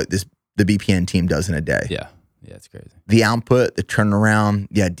myself what the BPN team does in a day. Yeah, it's crazy. The output, the turnaround,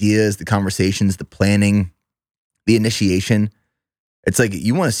 the ideas, the conversations, the planning, the initiation. It's like,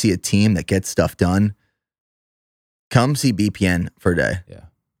 you want to see a team that gets stuff done, come see BPN for a day. Yeah.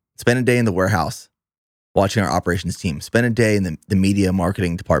 Spend a day in the warehouse watching our operations team. Spend a day in the media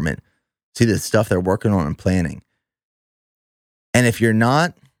marketing department. See the stuff they're working on and planning. And if you're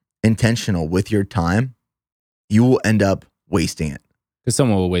not intentional with your time, you will end up wasting it. Because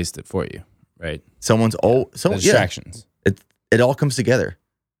someone will waste it for you, right? Distractions. Yeah, it all comes together.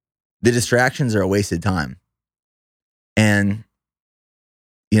 The distractions are a wasted time. And,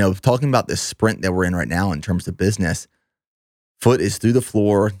 you know, talking about this sprint that we're in right now in terms of business, foot is through the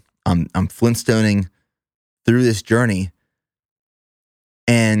floor. I'm Flintstoning through this journey.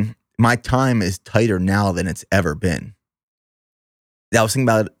 And my time is tighter now than it's ever been. I was thinking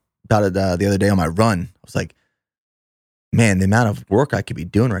about it the other day on my run. I was like, man, the amount of work I could be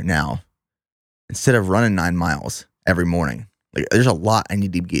doing right now instead of running 9 miles every morning. Like, there's a lot I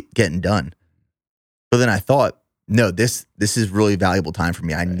need to be getting done. But then I thought, no, this is really valuable time for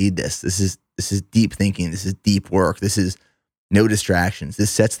me. I need this. This is deep thinking. This is deep work. This is no distractions.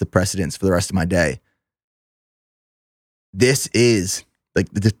 This sets the precedence for the rest of my day. This is like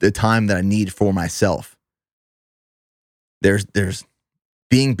the time that I need for myself. There's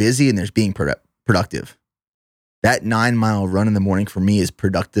being busy and there's being productive. That 9-mile run in the morning for me is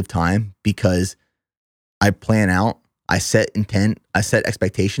productive time because I plan out, I set intent, I set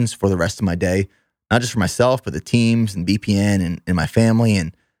expectations for the rest of my day not just for myself, but the teams and VPN and my family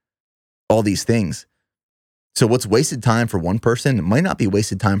and all these things. So what's wasted time for one person might not be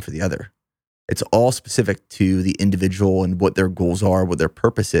wasted time for the other. It's all specific to the individual and what their goals are, what their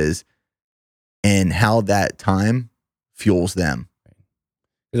purpose is, and how that time fuels them.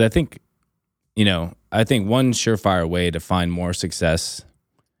 Because I think one surefire way to find more success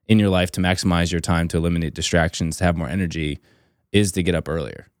in your life, to maximize your time, to eliminate distractions, to have more energy, is to get up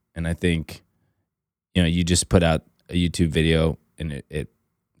earlier. And I think, you just put out a YouTube video and it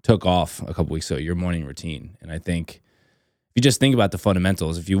took off a couple weeks ago, your morning routine. And I think if you just think about the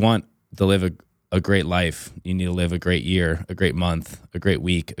fundamentals, if you want to live a great life, you need to live a great year, a great month, a great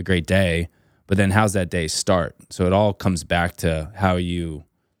week, a great day. But then how's that day start? So it all comes back to how you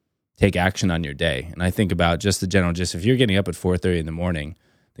take action on your day. And I think about just the general, if you're getting up at 4:30 in the morning,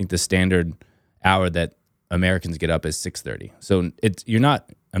 I think the standard hour that Americans get up is 6:30. So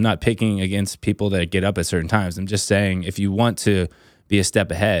I'm not picking against people that get up at certain times. I'm just saying, if you want to be a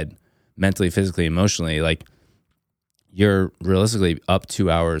step ahead mentally, physically, emotionally, like, you're realistically up 2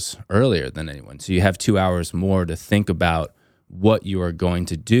 hours earlier than anyone. So you have 2 hours more to think about what you are going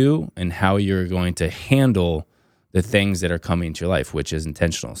to do and how you're going to handle the things that are coming into your life, which is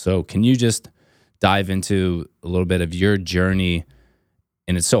intentional. So can you just dive into a little bit of your journey?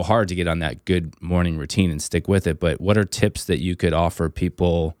 And it's so hard to get on that good morning routine and stick with it, but what are tips that you could offer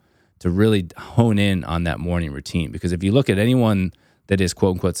people to really hone in on that morning routine? Because if you look at anyone that is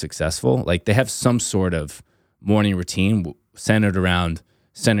quote unquote successful, like, they have some sort of morning routine centered around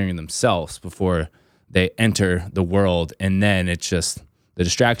centering themselves before they enter the world. And then it's just the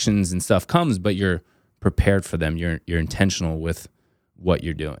distractions and stuff comes, but you're prepared for them. You're intentional with what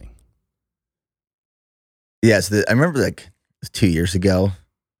you're doing. Yeah. So I remember 2 years ago,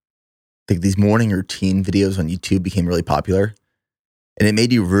 I think these morning routine videos on YouTube became really popular, and it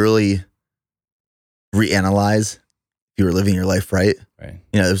made you really reanalyze if you were living your life right. Right.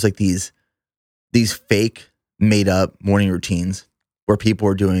 There's these fake made up morning routines where people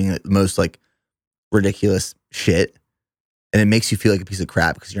are doing the most ridiculous shit, and it makes you feel like a piece of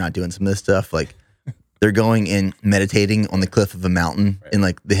crap because you're not doing some of this stuff. Like, they're going and meditating on the cliff of a mountain in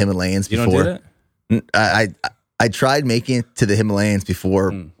the Himalayas before. You don't do that? I tried making it to the Himalayas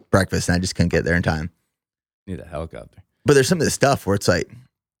before breakfast, and I just couldn't get there in time. Need a helicopter. But there's some of this stuff where it's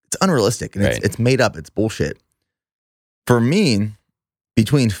unrealistic, and it's made up. It's bullshit. For me,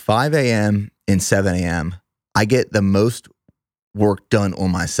 between 5 a.m. and 7 a.m., I get the most work done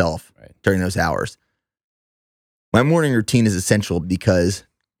on myself during those hours. My morning routine is essential because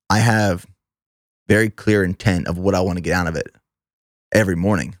I have very clear intent of what I want to get out of it every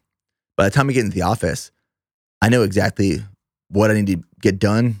morning. By the time I get into the office, I know exactly what I need to get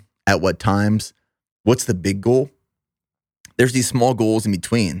done at what times. What's the big goal? There's these small goals in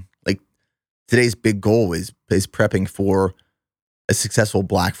between. Like, today's big goal is prepping for a successful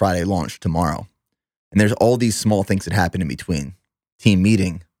Black Friday launch tomorrow. And there's all these small things that happen in between. Team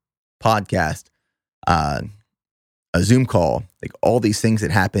meeting, podcast, a Zoom call, all these things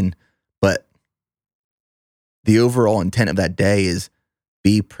that happen. But the overall intent of that day is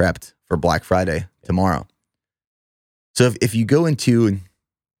be prepped for Black Friday tomorrow. So if you go into,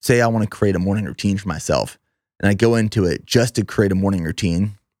 say I want to create a morning routine for myself, and I go into it just to create a morning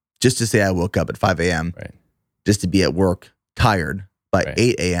routine, just to say I woke up at 5 a.m., just to be at work tired by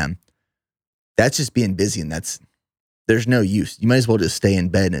 8 a.m., that's just being busy, and there's no use. You might as well just stay in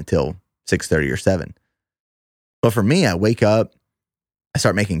bed until 6:30 or 7. But for me, I wake up, I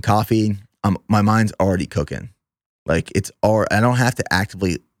start making coffee, my mind's already cooking. I don't have to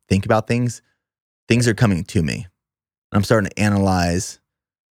actively think about things. Things are coming to me. I'm starting to analyze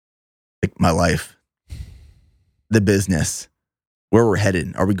my life, the business, where we're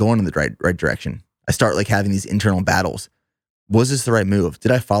headed. Are we going in the right direction? I start having these internal battles. Was this the right move?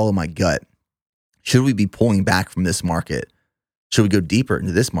 Did I follow my gut? Should we be pulling back from this market? Should we go deeper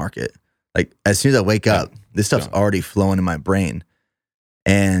into this market? As soon as I wake up, this stuff's already flowing in my brain.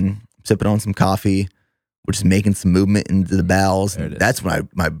 And I'm sipping on some coffee, which is making some movement into the bowels. And that's when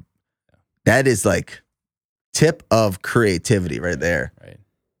that is tip of creativity right there. Right.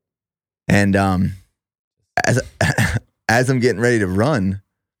 And as I'm getting ready to run,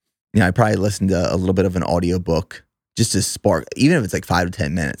 I probably listen to a little bit of an audiobook just to spark, even if it's 5 to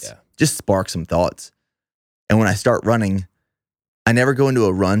 10 minutes, just spark some thoughts. And when I start running, I never go into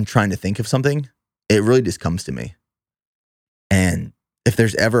a run trying to think of something. It really just comes to me. And if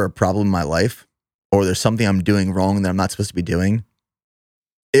there's ever a problem in my life, or there's something I'm doing wrong that I'm not supposed to be doing,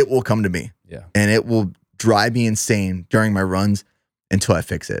 it will come to me. Yeah. And it will drive me insane during my runs until I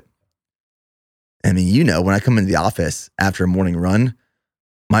fix it. I mean, when I come into the office after a morning run,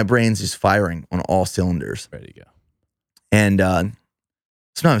 my brain's just firing on all cylinders. Ready to go. And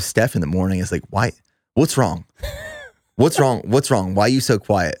sometimes Steph in the morning is like, why? What's wrong? What's wrong? What's wrong? Why are you so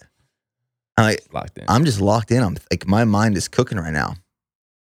quiet? I'm like, Locked in. I'm just locked in. I'm like, my mind is cooking right now.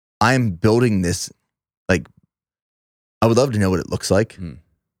 I'm building this, like, I would love to know what it looks like,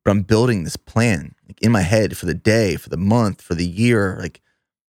 but I'm building this plan like, in my head for the day, for the month, for the year, like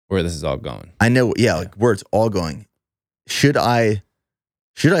where this is all going. I know, like where it's all going. Should I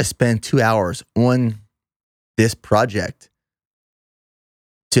spend 2 hours on this project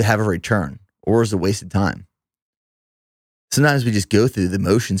to have a return, or is it a waste of time? Sometimes we just go through the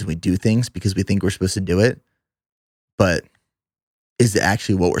motions and we do things because we think we're supposed to do it, but is it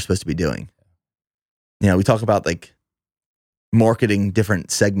actually what we're supposed to be doing? You know, we talk about like marketing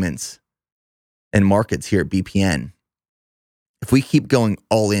different segments and markets here at BPN. If we keep going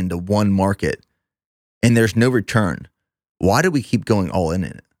all into one market and there's no return, why do we keep going all in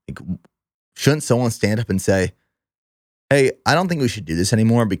it? Like, shouldn't someone stand up and say, hey, I don't think we should do this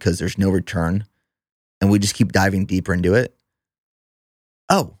anymore because there's no return, and we just keep diving deeper into it?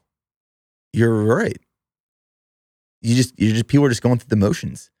 Oh, you're right. People are just going through the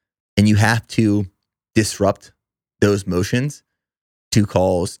motions, and you have to disrupt those motions to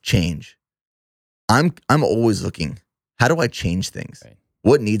cause change. I'm always looking, how do I change things? Right.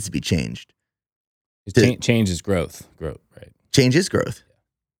 What needs to be changed? Change is growth. Right. Change is growth.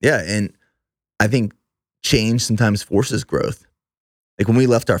 Yeah. And I think change sometimes forces growth. Like when we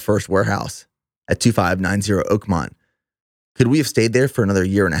left our first warehouse at 2590 Oakmont, could we have stayed there for another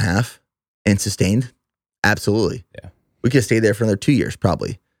year and a half and sustained? Absolutely. Yeah. We could have stayed there for another 2 years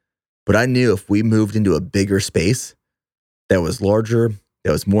probably. But I knew if we moved into a bigger space that was larger,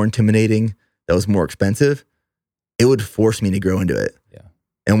 that was more intimidating, that was more expensive, it would force me to grow into it. Yeah.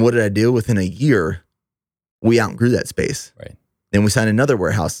 And what did I do? Within a year, we outgrew that space. Right. Then we signed another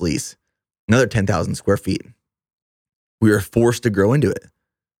warehouse lease, another 10,000 square feet. We were forced to grow into it.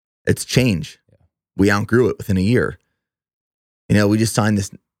 It's change. Yeah. We outgrew it within a year. You know, we just signed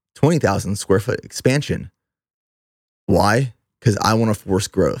this 20,000 square foot expansion. Why? Because I want to force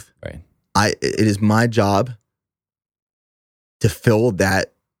growth. Right. It is my job to fill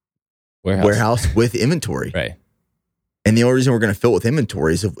that warehouse with inventory. Right. And the only reason we're going to fill it with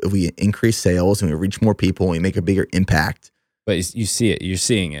inventory is if we increase sales and we reach more people and we make a bigger impact. But you see it. You're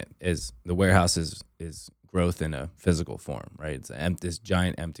seeing it as the warehouse is growth in a physical form, right? It's this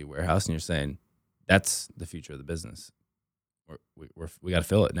giant empty warehouse, and you're saying that's the future of the business. We got to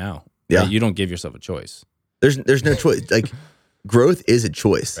fill it now. Yeah. Right? You don't give yourself a choice. There's no choice. Like growth is a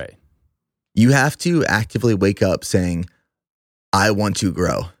choice. Right. You have to actively wake up saying, I want to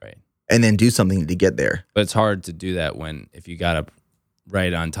grow. Right. And then do something to get there. But it's hard to do that if you got up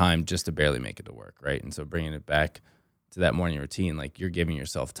right on time just to barely make it to work, right? And so bringing it back to that morning routine, like you're giving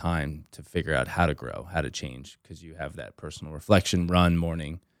yourself time to figure out how to grow, how to change, because you have that personal reflection run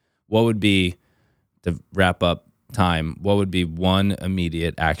morning. What would be, to wrap up time, what would be one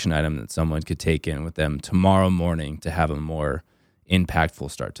immediate action item that someone could take in with them tomorrow morning to have a more impactful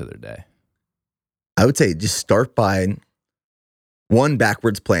start to their day? I would say just start by one,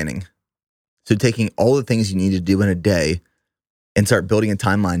 backwards planning. So taking all the things you need to do in a day and start building a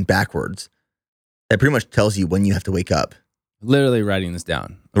timeline backwards. That pretty much tells you when you have to wake up. Literally writing this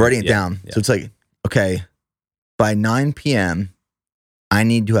down. Writing it down. Yeah. So it's like, okay, by 9 p.m., I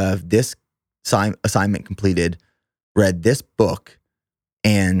need to have this assignment completed, read this book,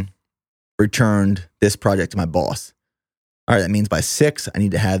 and returned this project to my boss. All right, that means by 6, I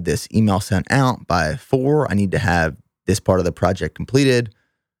need to have this email sent out. By 4, I need to have this part of the project completed.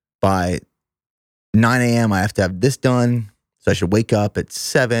 By 9 a.m., I have to have this done. So I should wake up at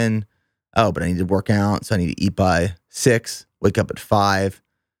 7. Oh, but I need to work out. So I need to eat by 6, wake up at 5.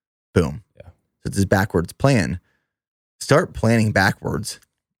 Boom. Yeah. So it's this backwards plan. Start planning backwards,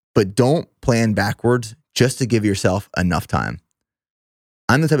 but don't plan backwards just to give yourself enough time.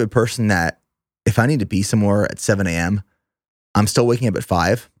 I'm the type of person that if I need to be somewhere at 7 a.m., I'm still waking up at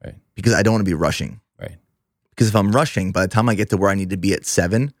 5 right. because I don't want to be rushing. Right. Because if I'm rushing, by the time I get to where I need to be at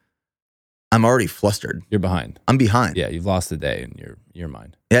 7, I'm already flustered. You're behind. I'm behind. Yeah, you've lost the day in your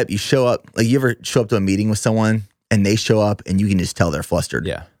mind. Yep, you show up. Like you ever show up to a meeting with someone and they show up and you can just tell they're flustered.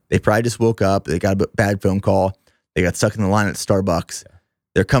 Yeah. They probably just woke up. They got a bad phone call. They got stuck in the line at Starbucks. Yeah.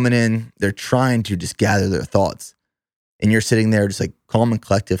 They're coming in. They're trying to just gather their thoughts. And you're sitting there just like calm and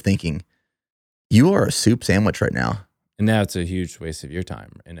collective thinking, you are a soup sandwich right now. And now it's a huge waste of your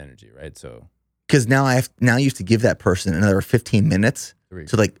time and energy, right? So because now you have to give that person another 15 minutes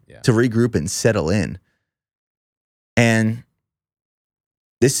to regroup and settle in. And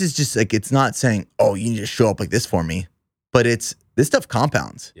this is just like, it's not saying, oh, you need to show up like this for me, but it's this stuff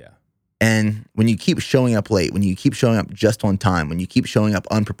compounds. Yeah. And when you keep showing up late, when you keep showing up just on time, when you keep showing up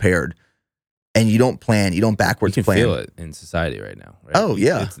unprepared, and you don't plan, you don't backwards plan. You can feel it in society right now. Right? Oh,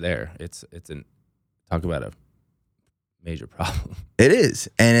 yeah. It's there. Talk about a major problem. It is.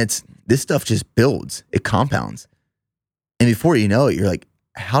 And this stuff just builds. It compounds. And before you know it, you're like,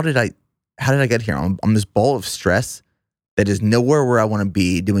 how did I get here? I'm this ball of stress that is nowhere where I want to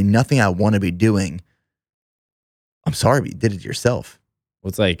be, doing nothing I want to be doing. I'm sorry, but you did it yourself. Well,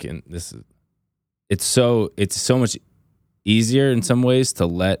 it's like, it's so much easier in some ways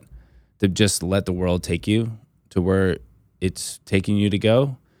to just let the world take you to where it's taking you to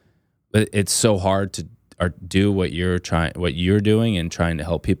go. But it's so hard to do what you're doing and trying to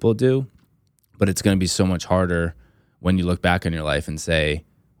help people do. But it's going to be so much harder when you look back on your life and say,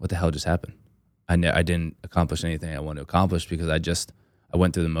 what the hell just happened? I didn't accomplish anything I wanted to accomplish because I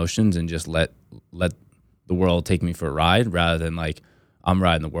went through the motions and just let the world take me for a ride, rather than like, I'm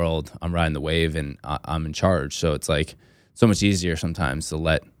riding the world, I'm riding the wave, and I'm in charge. So it's like so much easier sometimes to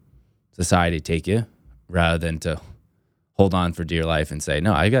let society take you rather than to hold on for dear life and say,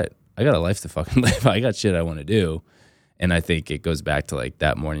 no, I got a life to fucking live. I got shit I want to do. And I think it goes back to like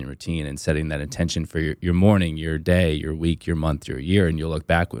that morning routine and setting that intention for your morning, your day, your week, your month, your year. And you'll look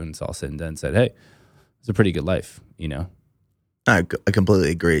back when it's all said and done and said, hey, it's a pretty good life, you know? I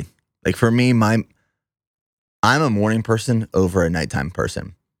completely agree. Like for me, I'm a morning person over a nighttime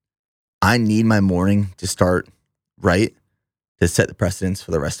person. I need my morning to start right to set the precedence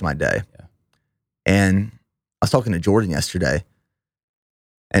for the rest of my day. Yeah. And I was talking to Jordan yesterday,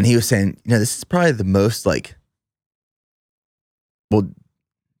 and he was saying, this is probably the most like, we'll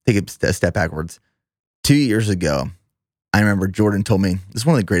take a step backwards. 2 years ago, I remember Jordan told me, this is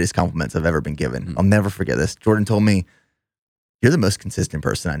one of the greatest compliments I've ever been given. Mm-hmm. I'll never forget this. Jordan told me, you're the most consistent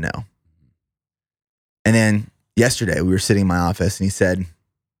person I know. And then yesterday we were sitting in my office and he said,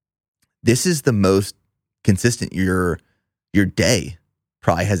 this is the most consistent your day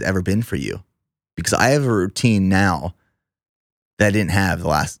probably has ever been for you. Because I have a routine now that I didn't have the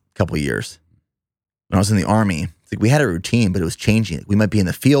last couple of years. When I was in the Army, it's like we had a routine, but it was changing. Like we might be in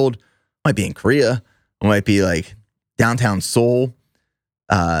the field, might be in Korea, we might be like downtown Seoul,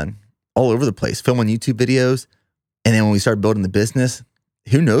 all over the place, filming YouTube videos. And then when we started building the business,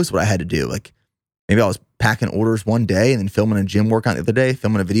 who knows what I had to do? Like maybe I was packing orders one day and then filming a gym workout the other day,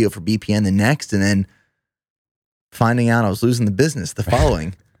 filming a video for BPN the next, and then finding out I was losing the business the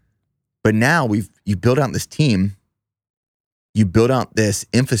following. But now you build out this team, you build out this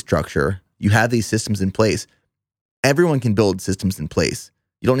infrastructure, you have these systems in place. Everyone can build systems in place.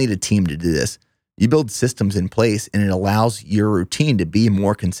 You don't need a team to do this. You build systems in place and it allows your routine to be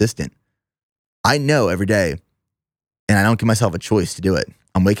more consistent. I know every day, and I don't give myself a choice to do it.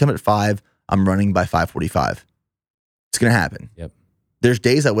 I'm waking up at 5, I'm running by 5:45. It's going to happen. Yep. There's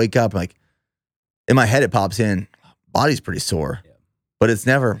days I wake up, like in my head, it pops in, body's pretty sore, but it's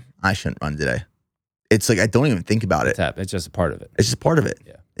never, I shouldn't run today. It's like, I don't even think about it. It's just a part of it. It's just part of it.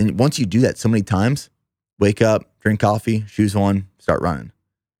 Yeah. And once you do that so many times, wake up, drink coffee, shoes on, start running.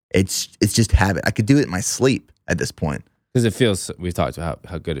 It's just habit. I could do it in my sleep at this point. Because it feels, we've talked about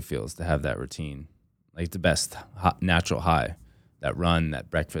how good it feels to have that routine. Like the best natural high, that run, that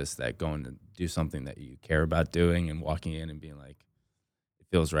breakfast, that going to do something that you care about doing and walking in and being like, it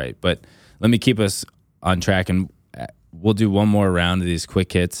feels right. But let me keep us on track, and we'll do one more round of these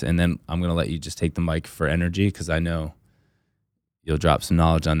quick hits, and then I'm going to let you just take the mic for energy, because I know you'll drop some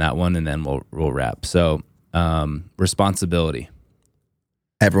knowledge on that one, and then we'll wrap. So responsibility.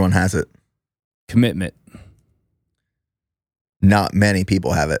 Everyone has it. Commitment. Not many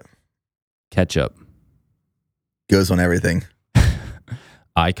people have it. Ketchup. Goes on everything.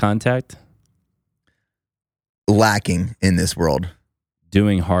 Eye contact. Lacking in this world.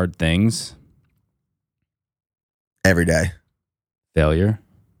 Doing hard things. Every day. Failure.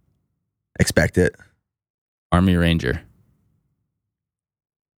 Expect it. Army Ranger.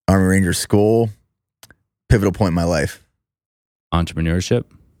 Army Ranger school. Pivotal point in my life. Entrepreneurship.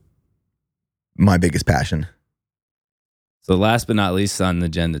 My biggest passion. So last but not least on the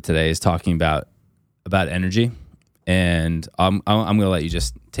agenda today is talking about energy. And I'm going to let you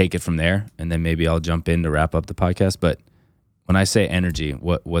just take it from there, and then maybe I'll jump in to wrap up the podcast. But when I say energy,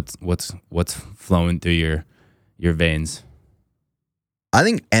 what's flowing through your veins? I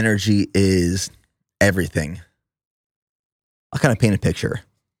think energy is everything. I'll kind of paint a picture.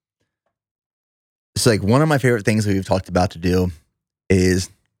 It's like one of my favorite things that we've talked about to do is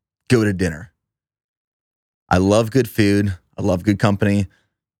go to dinner. I love good food. I love good company.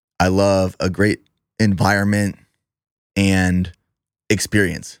 I love a great environment and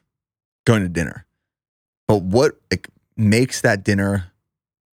experience going to dinner. But what makes that dinner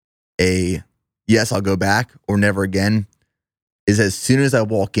a yes, I'll go back or never again is as soon as I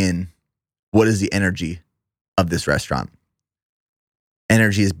walk in, what is the energy of this restaurant?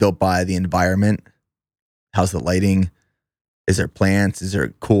 Energy is built by the environment. How's the lighting? Is there plants? Is there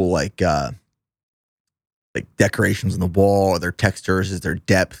cool like decorations on the wall? Are there textures? Is there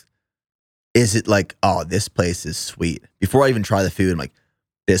depth? Is it like, oh, this place is sweet? Before I even try the food, I'm like,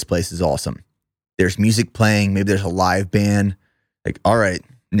 this place is awesome. There's music playing. Maybe there's a live band. Like, all right,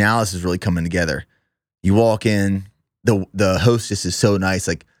 now this is really coming together. You walk in, the hostess is so nice.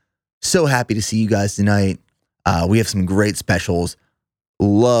 Like, so happy to see you guys tonight. We have some great specials.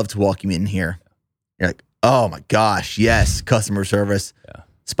 Love to welcome you in here. You're like, oh my gosh, yes, customer service,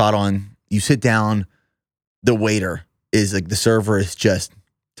 spot on. You sit down, the waiter is like, the server is just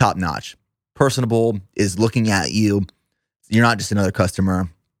top notch, personable, is looking at you. You're not just another customer.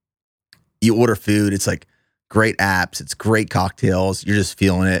 You order food, it's like great apps, it's great cocktails, you're just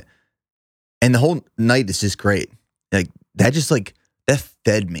feeling it. And the whole night is just great. Like that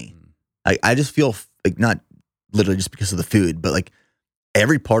fed me. I just feel like not literally just because of the food, but like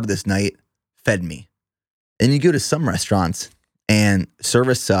every part of this night fed me. And you go to some restaurants and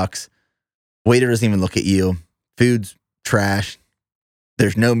service sucks. Waiter doesn't even look at you. Food's trash.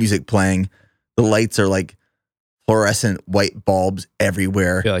 There's no music playing. The lights are like fluorescent white bulbs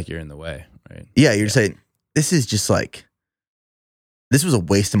everywhere. I feel like you're in the way, right? Yeah, you're saying, this is just like, this was a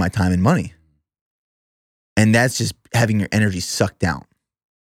waste of my time and money. And that's just having your energy sucked out.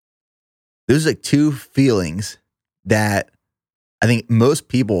 Those are like two feelings that I think most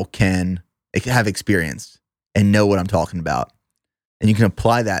people can have experienced and know what I'm talking about. And you can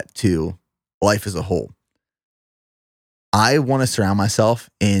apply that to life as a whole. I want to surround myself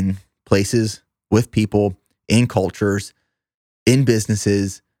in places with people, in cultures, in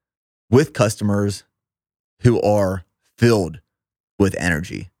businesses, with customers who are filled with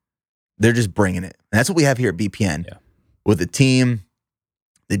energy. They're just bringing it. And that's what we have here at BPN with the team,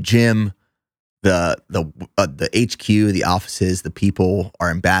 the gym, the HQ, the offices, the people,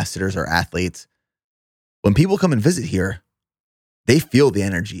 our ambassadors, our athletes. When people come and visit here, they feel the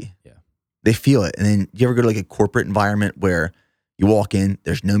energy. Yeah. They feel it. And then you ever go to like a corporate environment where you walk in,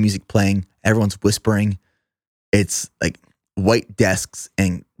 there's no music playing, everyone's whispering. It's like white desks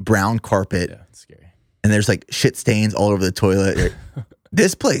and brown carpet. Yeah, it's scary. And there's like shit stains all over the toilet.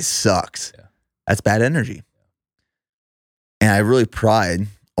 This place sucks. Yeah. That's bad energy. And I really pride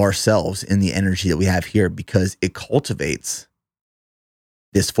ourselves in the energy that we have here because it cultivates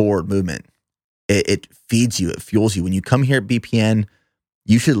this forward movement. It feeds you. It fuels you. When you come here at BPN,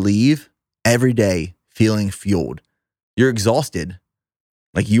 you should leave every day feeling fueled. You're exhausted.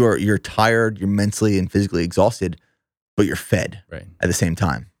 Like you're tired, you're mentally and physically exhausted, but you're fed at the same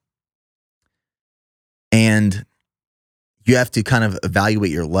time. And you have to kind of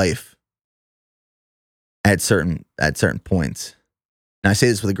evaluate your life at certain points. And I say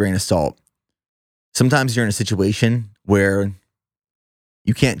this with a grain of salt. Sometimes you're in a situation where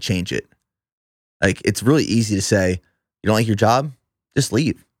you can't change it. Like, it's really easy to say, you don't like your job? Just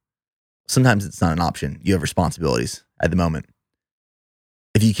leave. Sometimes it's not an option. You have responsibilities at the moment.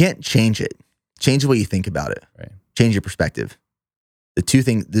 If you can't change it, change the way you think about it. Right. Change your perspective. The two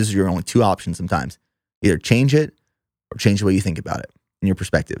things, these are your only two options sometimes. Either change it or change the way you think about it and your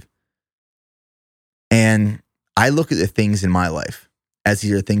perspective. And I look at the things in my life as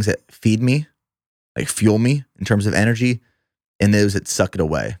either things that feed me, like fuel me in terms of energy, and those that suck it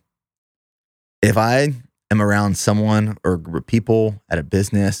away. If I am around someone or a group of people at a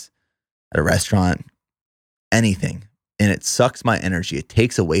business, at a restaurant, anything, and it sucks my energy, it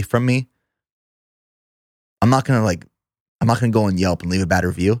takes away from me, I'm not gonna go on Yelp and leave a bad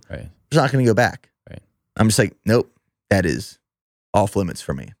review. Right. I'm just not gonna go back. Right. I'm just like, nope, that is off limits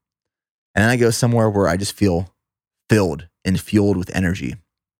for me. And then I go somewhere where I just feel filled and fueled with energy.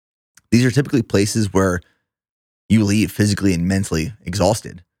 These are typically places where you leave physically and mentally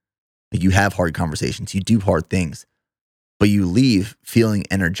exhausted. Like, you have hard conversations, you do hard things, but you leave feeling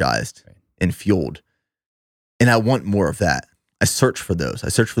energized and fueled. And I want more of that. I search for those. I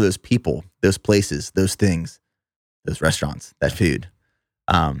search for those people, those places, those things, those restaurants, that food.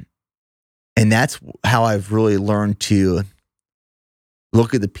 And that's how I've really learned to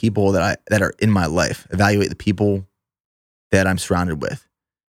look at the people that are in my life, evaluate the people that I'm surrounded with.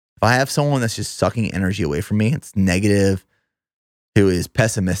 If I have someone that's just sucking energy away from me, it's negative, who is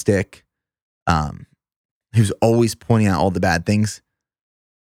pessimistic, who's always pointing out all the bad things,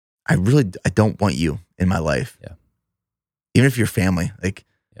 I don't want you in my life. Yeah. Even if you're family, like,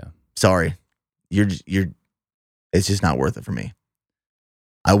 sorry, it's just not worth it for me.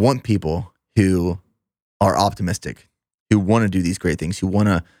 I want people who are optimistic, who want to do these great things, who want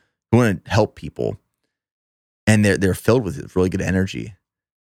to help people, and they're filled with really good energy.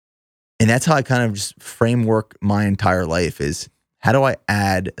 And that's how I kind of just framework my entire life is how do I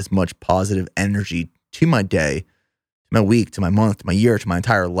add as much positive energy to my day, to my week, to my month, to my year, to my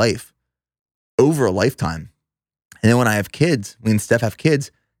entire life over a lifetime. And then when I have kids, me and Steph have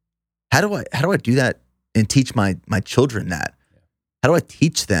kids, how do I do that and teach my children that? How do I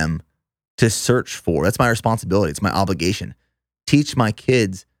teach them to search for? That's my responsibility. It's my obligation. Teach my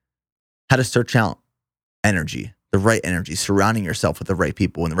kids how to search out energy, the right energy, surrounding yourself with the right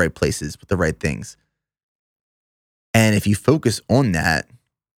people in the right places with the right things. And if you focus on that,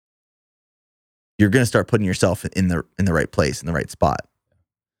 you're going to start putting yourself in the right place, in the right spot.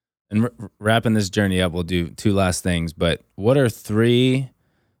 And wrapping this journey up, we'll do two last things. But what are three,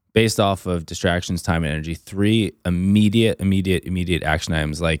 based off of distractions, time, and energy, three immediate action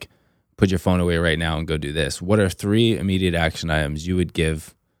items? Like, put your phone away right now and go do this. What are three immediate action items you would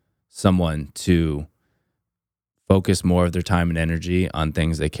give someone to focus more of their time and energy on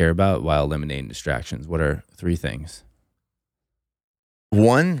things they care about while eliminating distractions? What are three things?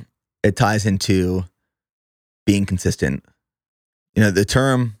 One, it ties into being consistent. You know, the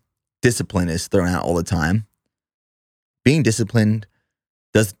term discipline is thrown out all the time. Being disciplined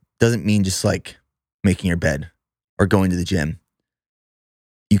doesn't mean just like making your bed or going to the gym.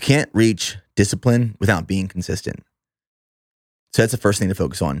 You can't reach discipline without being consistent. So that's the first thing to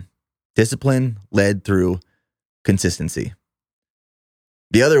focus on. Discipline led through consistency.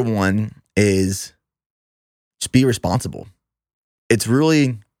 The other one is just be responsible. It's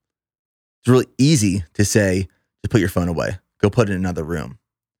really easy to say, just put your phone away, go put it in another room.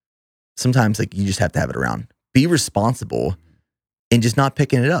 Sometimes like you just have to have it around. Be responsible and just not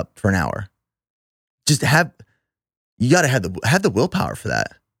picking it up for an hour. You got to have the willpower for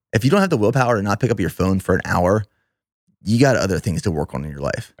that. If you don't have the willpower to not pick up your phone for an hour, you got other things to work on in your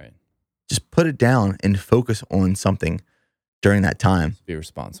life. Right. Just put it down and focus on something during that time. Be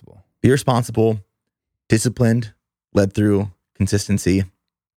responsible. Be responsible, disciplined, led through consistency.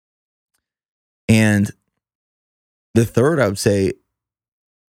 And the third, I would say,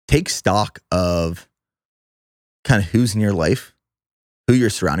 take stock of kind of who's in your life, who you're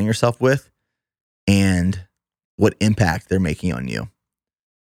surrounding yourself with, and what impact they're making on you.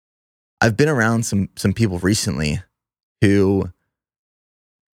 I've been around some people recently who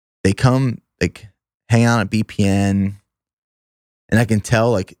they come like hang out at BPN, and I can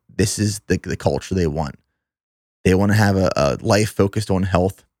tell like this is the culture they want. They want to have a life focused on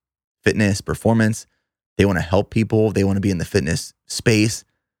health, fitness, performance. They want to help people. They want to be in the fitness space.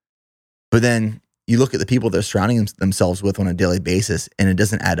 But then you look at the people they're surrounding themselves with on a daily basis, and it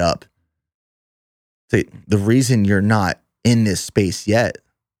doesn't add up. So the reason you're not in this space yet,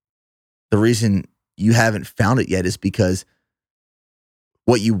 the reason you haven't found it yet is because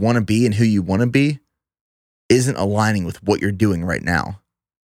what you want to be and who you want to be isn't aligning with what you're doing right now.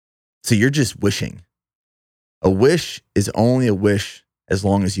 So you're just wishing. A wish is only a wish as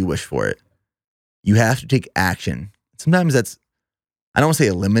long as you wish for it. You have to take action. Sometimes that's, I don't want to say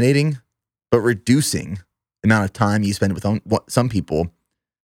eliminating, but reducing the amount of time you spend with some people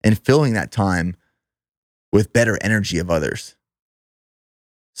and filling that time with better energy of others.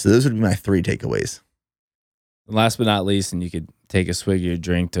 So those would be my three takeaways. Last but not least, and you could take a swig of your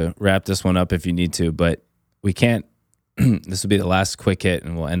drink to wrap this one up if you need to, but we can't, this will be the last quick hit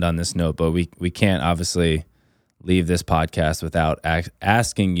and we'll end on this note, but we can't obviously leave this podcast without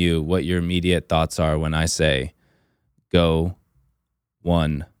asking you what your immediate thoughts are when I say go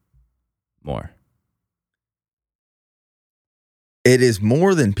one more. It is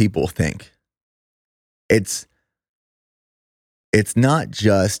more than people think. It's not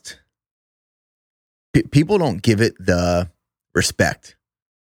just, people don't give it the respect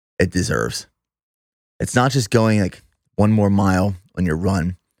it deserves. It's not just going like one more mile on your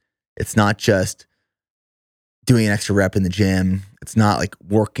run. It's not just doing an extra rep in the gym. It's not like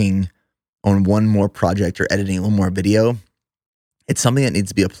working on one more project or editing one more video. It's something that needs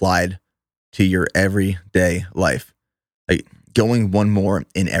to be applied to your everyday life. Like going one more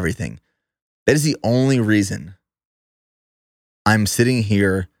in everything. That is the only reason I'm sitting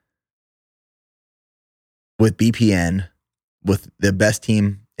here with BPN, with the best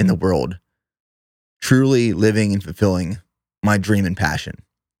team in the world, truly living and fulfilling my dream and passion.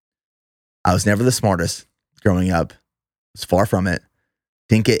 I was never the smartest growing up. I was far from it.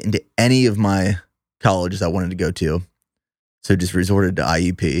 Didn't get into any of my colleges I wanted to go to. So just resorted to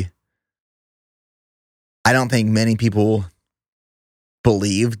IUP. I don't think many people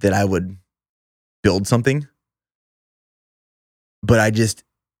believed that I would build something, but I just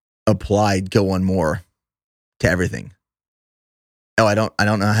applied go one more to everything. Oh, I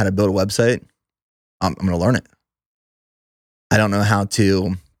don't know how to build a website. I'm going to learn it. I don't know how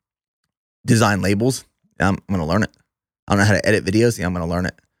to design labels. I'm going to learn it. I don't know how to edit videos. I'm going to learn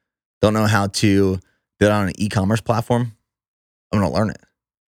it. Don't know how to build on an e-commerce platform. I'm going to learn it.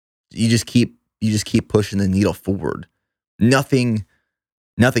 You just keep pushing the needle forward. Nothing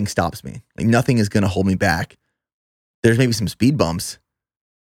stops me. Like nothing is going to hold me back. There's maybe some speed bumps,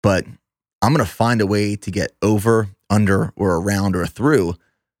 but I'm going to find a way to get over, under, or around, or through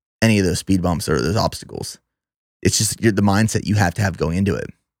any of those speed bumps or those obstacles. It's just the mindset you have to have going into it.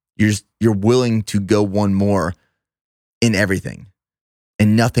 You're willing to go one more in everything,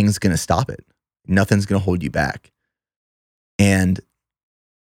 and nothing's going to stop it. Nothing's going to hold you back. And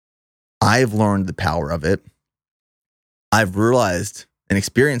I've learned the power of it. I've realized and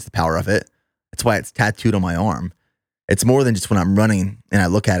experienced the power of it. That's why it's tattooed on my arm. It's more than just when I'm running and I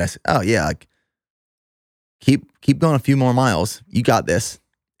look at it, I say, oh yeah, like keep going a few more miles. You got this.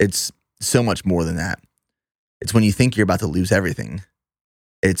 It's so much more than that. It's when you think you're about to lose everything.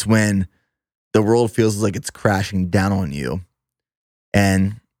 It's when the world feels like it's crashing down on you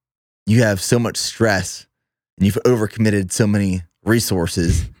and you have so much stress and you've overcommitted so many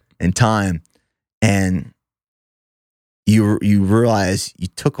resources and time, and you realize you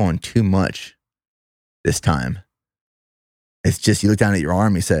took on too much this time. It's just, you look down at your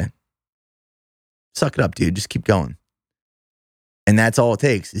arm, you say, suck it up, dude. Just keep going. And that's all it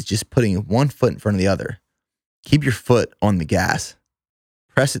takes, is just putting one foot in front of the other. Keep your foot on the gas.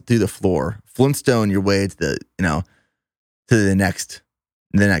 Press it through the floor. Flintstone your way to the next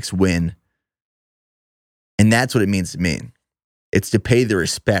win. And that's what it means to me. It's to pay the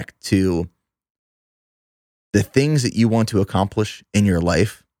respect to the things that you want to accomplish in your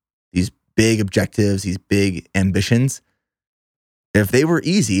life, these big objectives, these big ambitions. If they were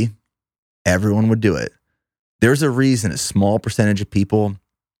easy, everyone would do it. There's a reason a small percentage of people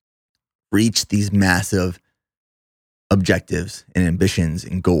reach these massive objectives and ambitions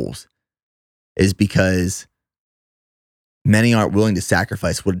and goals, is because many aren't willing to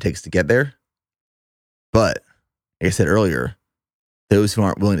sacrifice what it takes to get there. But like I said earlier, those who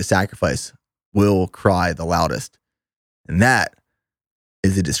aren't willing to sacrifice will cry the loudest. And that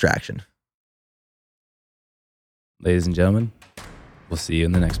is a distraction. Ladies and gentlemen, we'll see you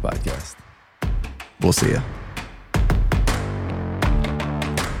in the next podcast. We'll see you.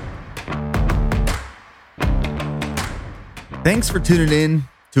 Thanks for tuning in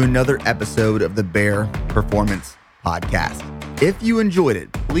to another episode of the Bear Performance Podcast. If you enjoyed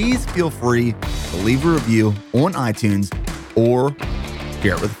it, please feel free to leave a review on iTunes or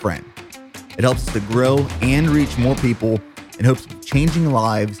share it with a friend. It helps us to grow and reach more people in hopes of changing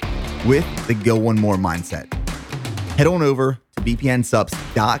lives with the Go One More mindset. Head on over to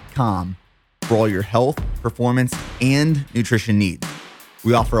bpnsups.com for all your health, performance, and nutrition needs.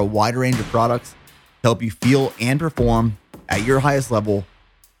 We offer a wide range of products to help you feel and perform at your highest level,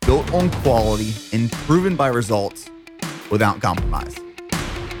 built on quality and proven by results without compromise.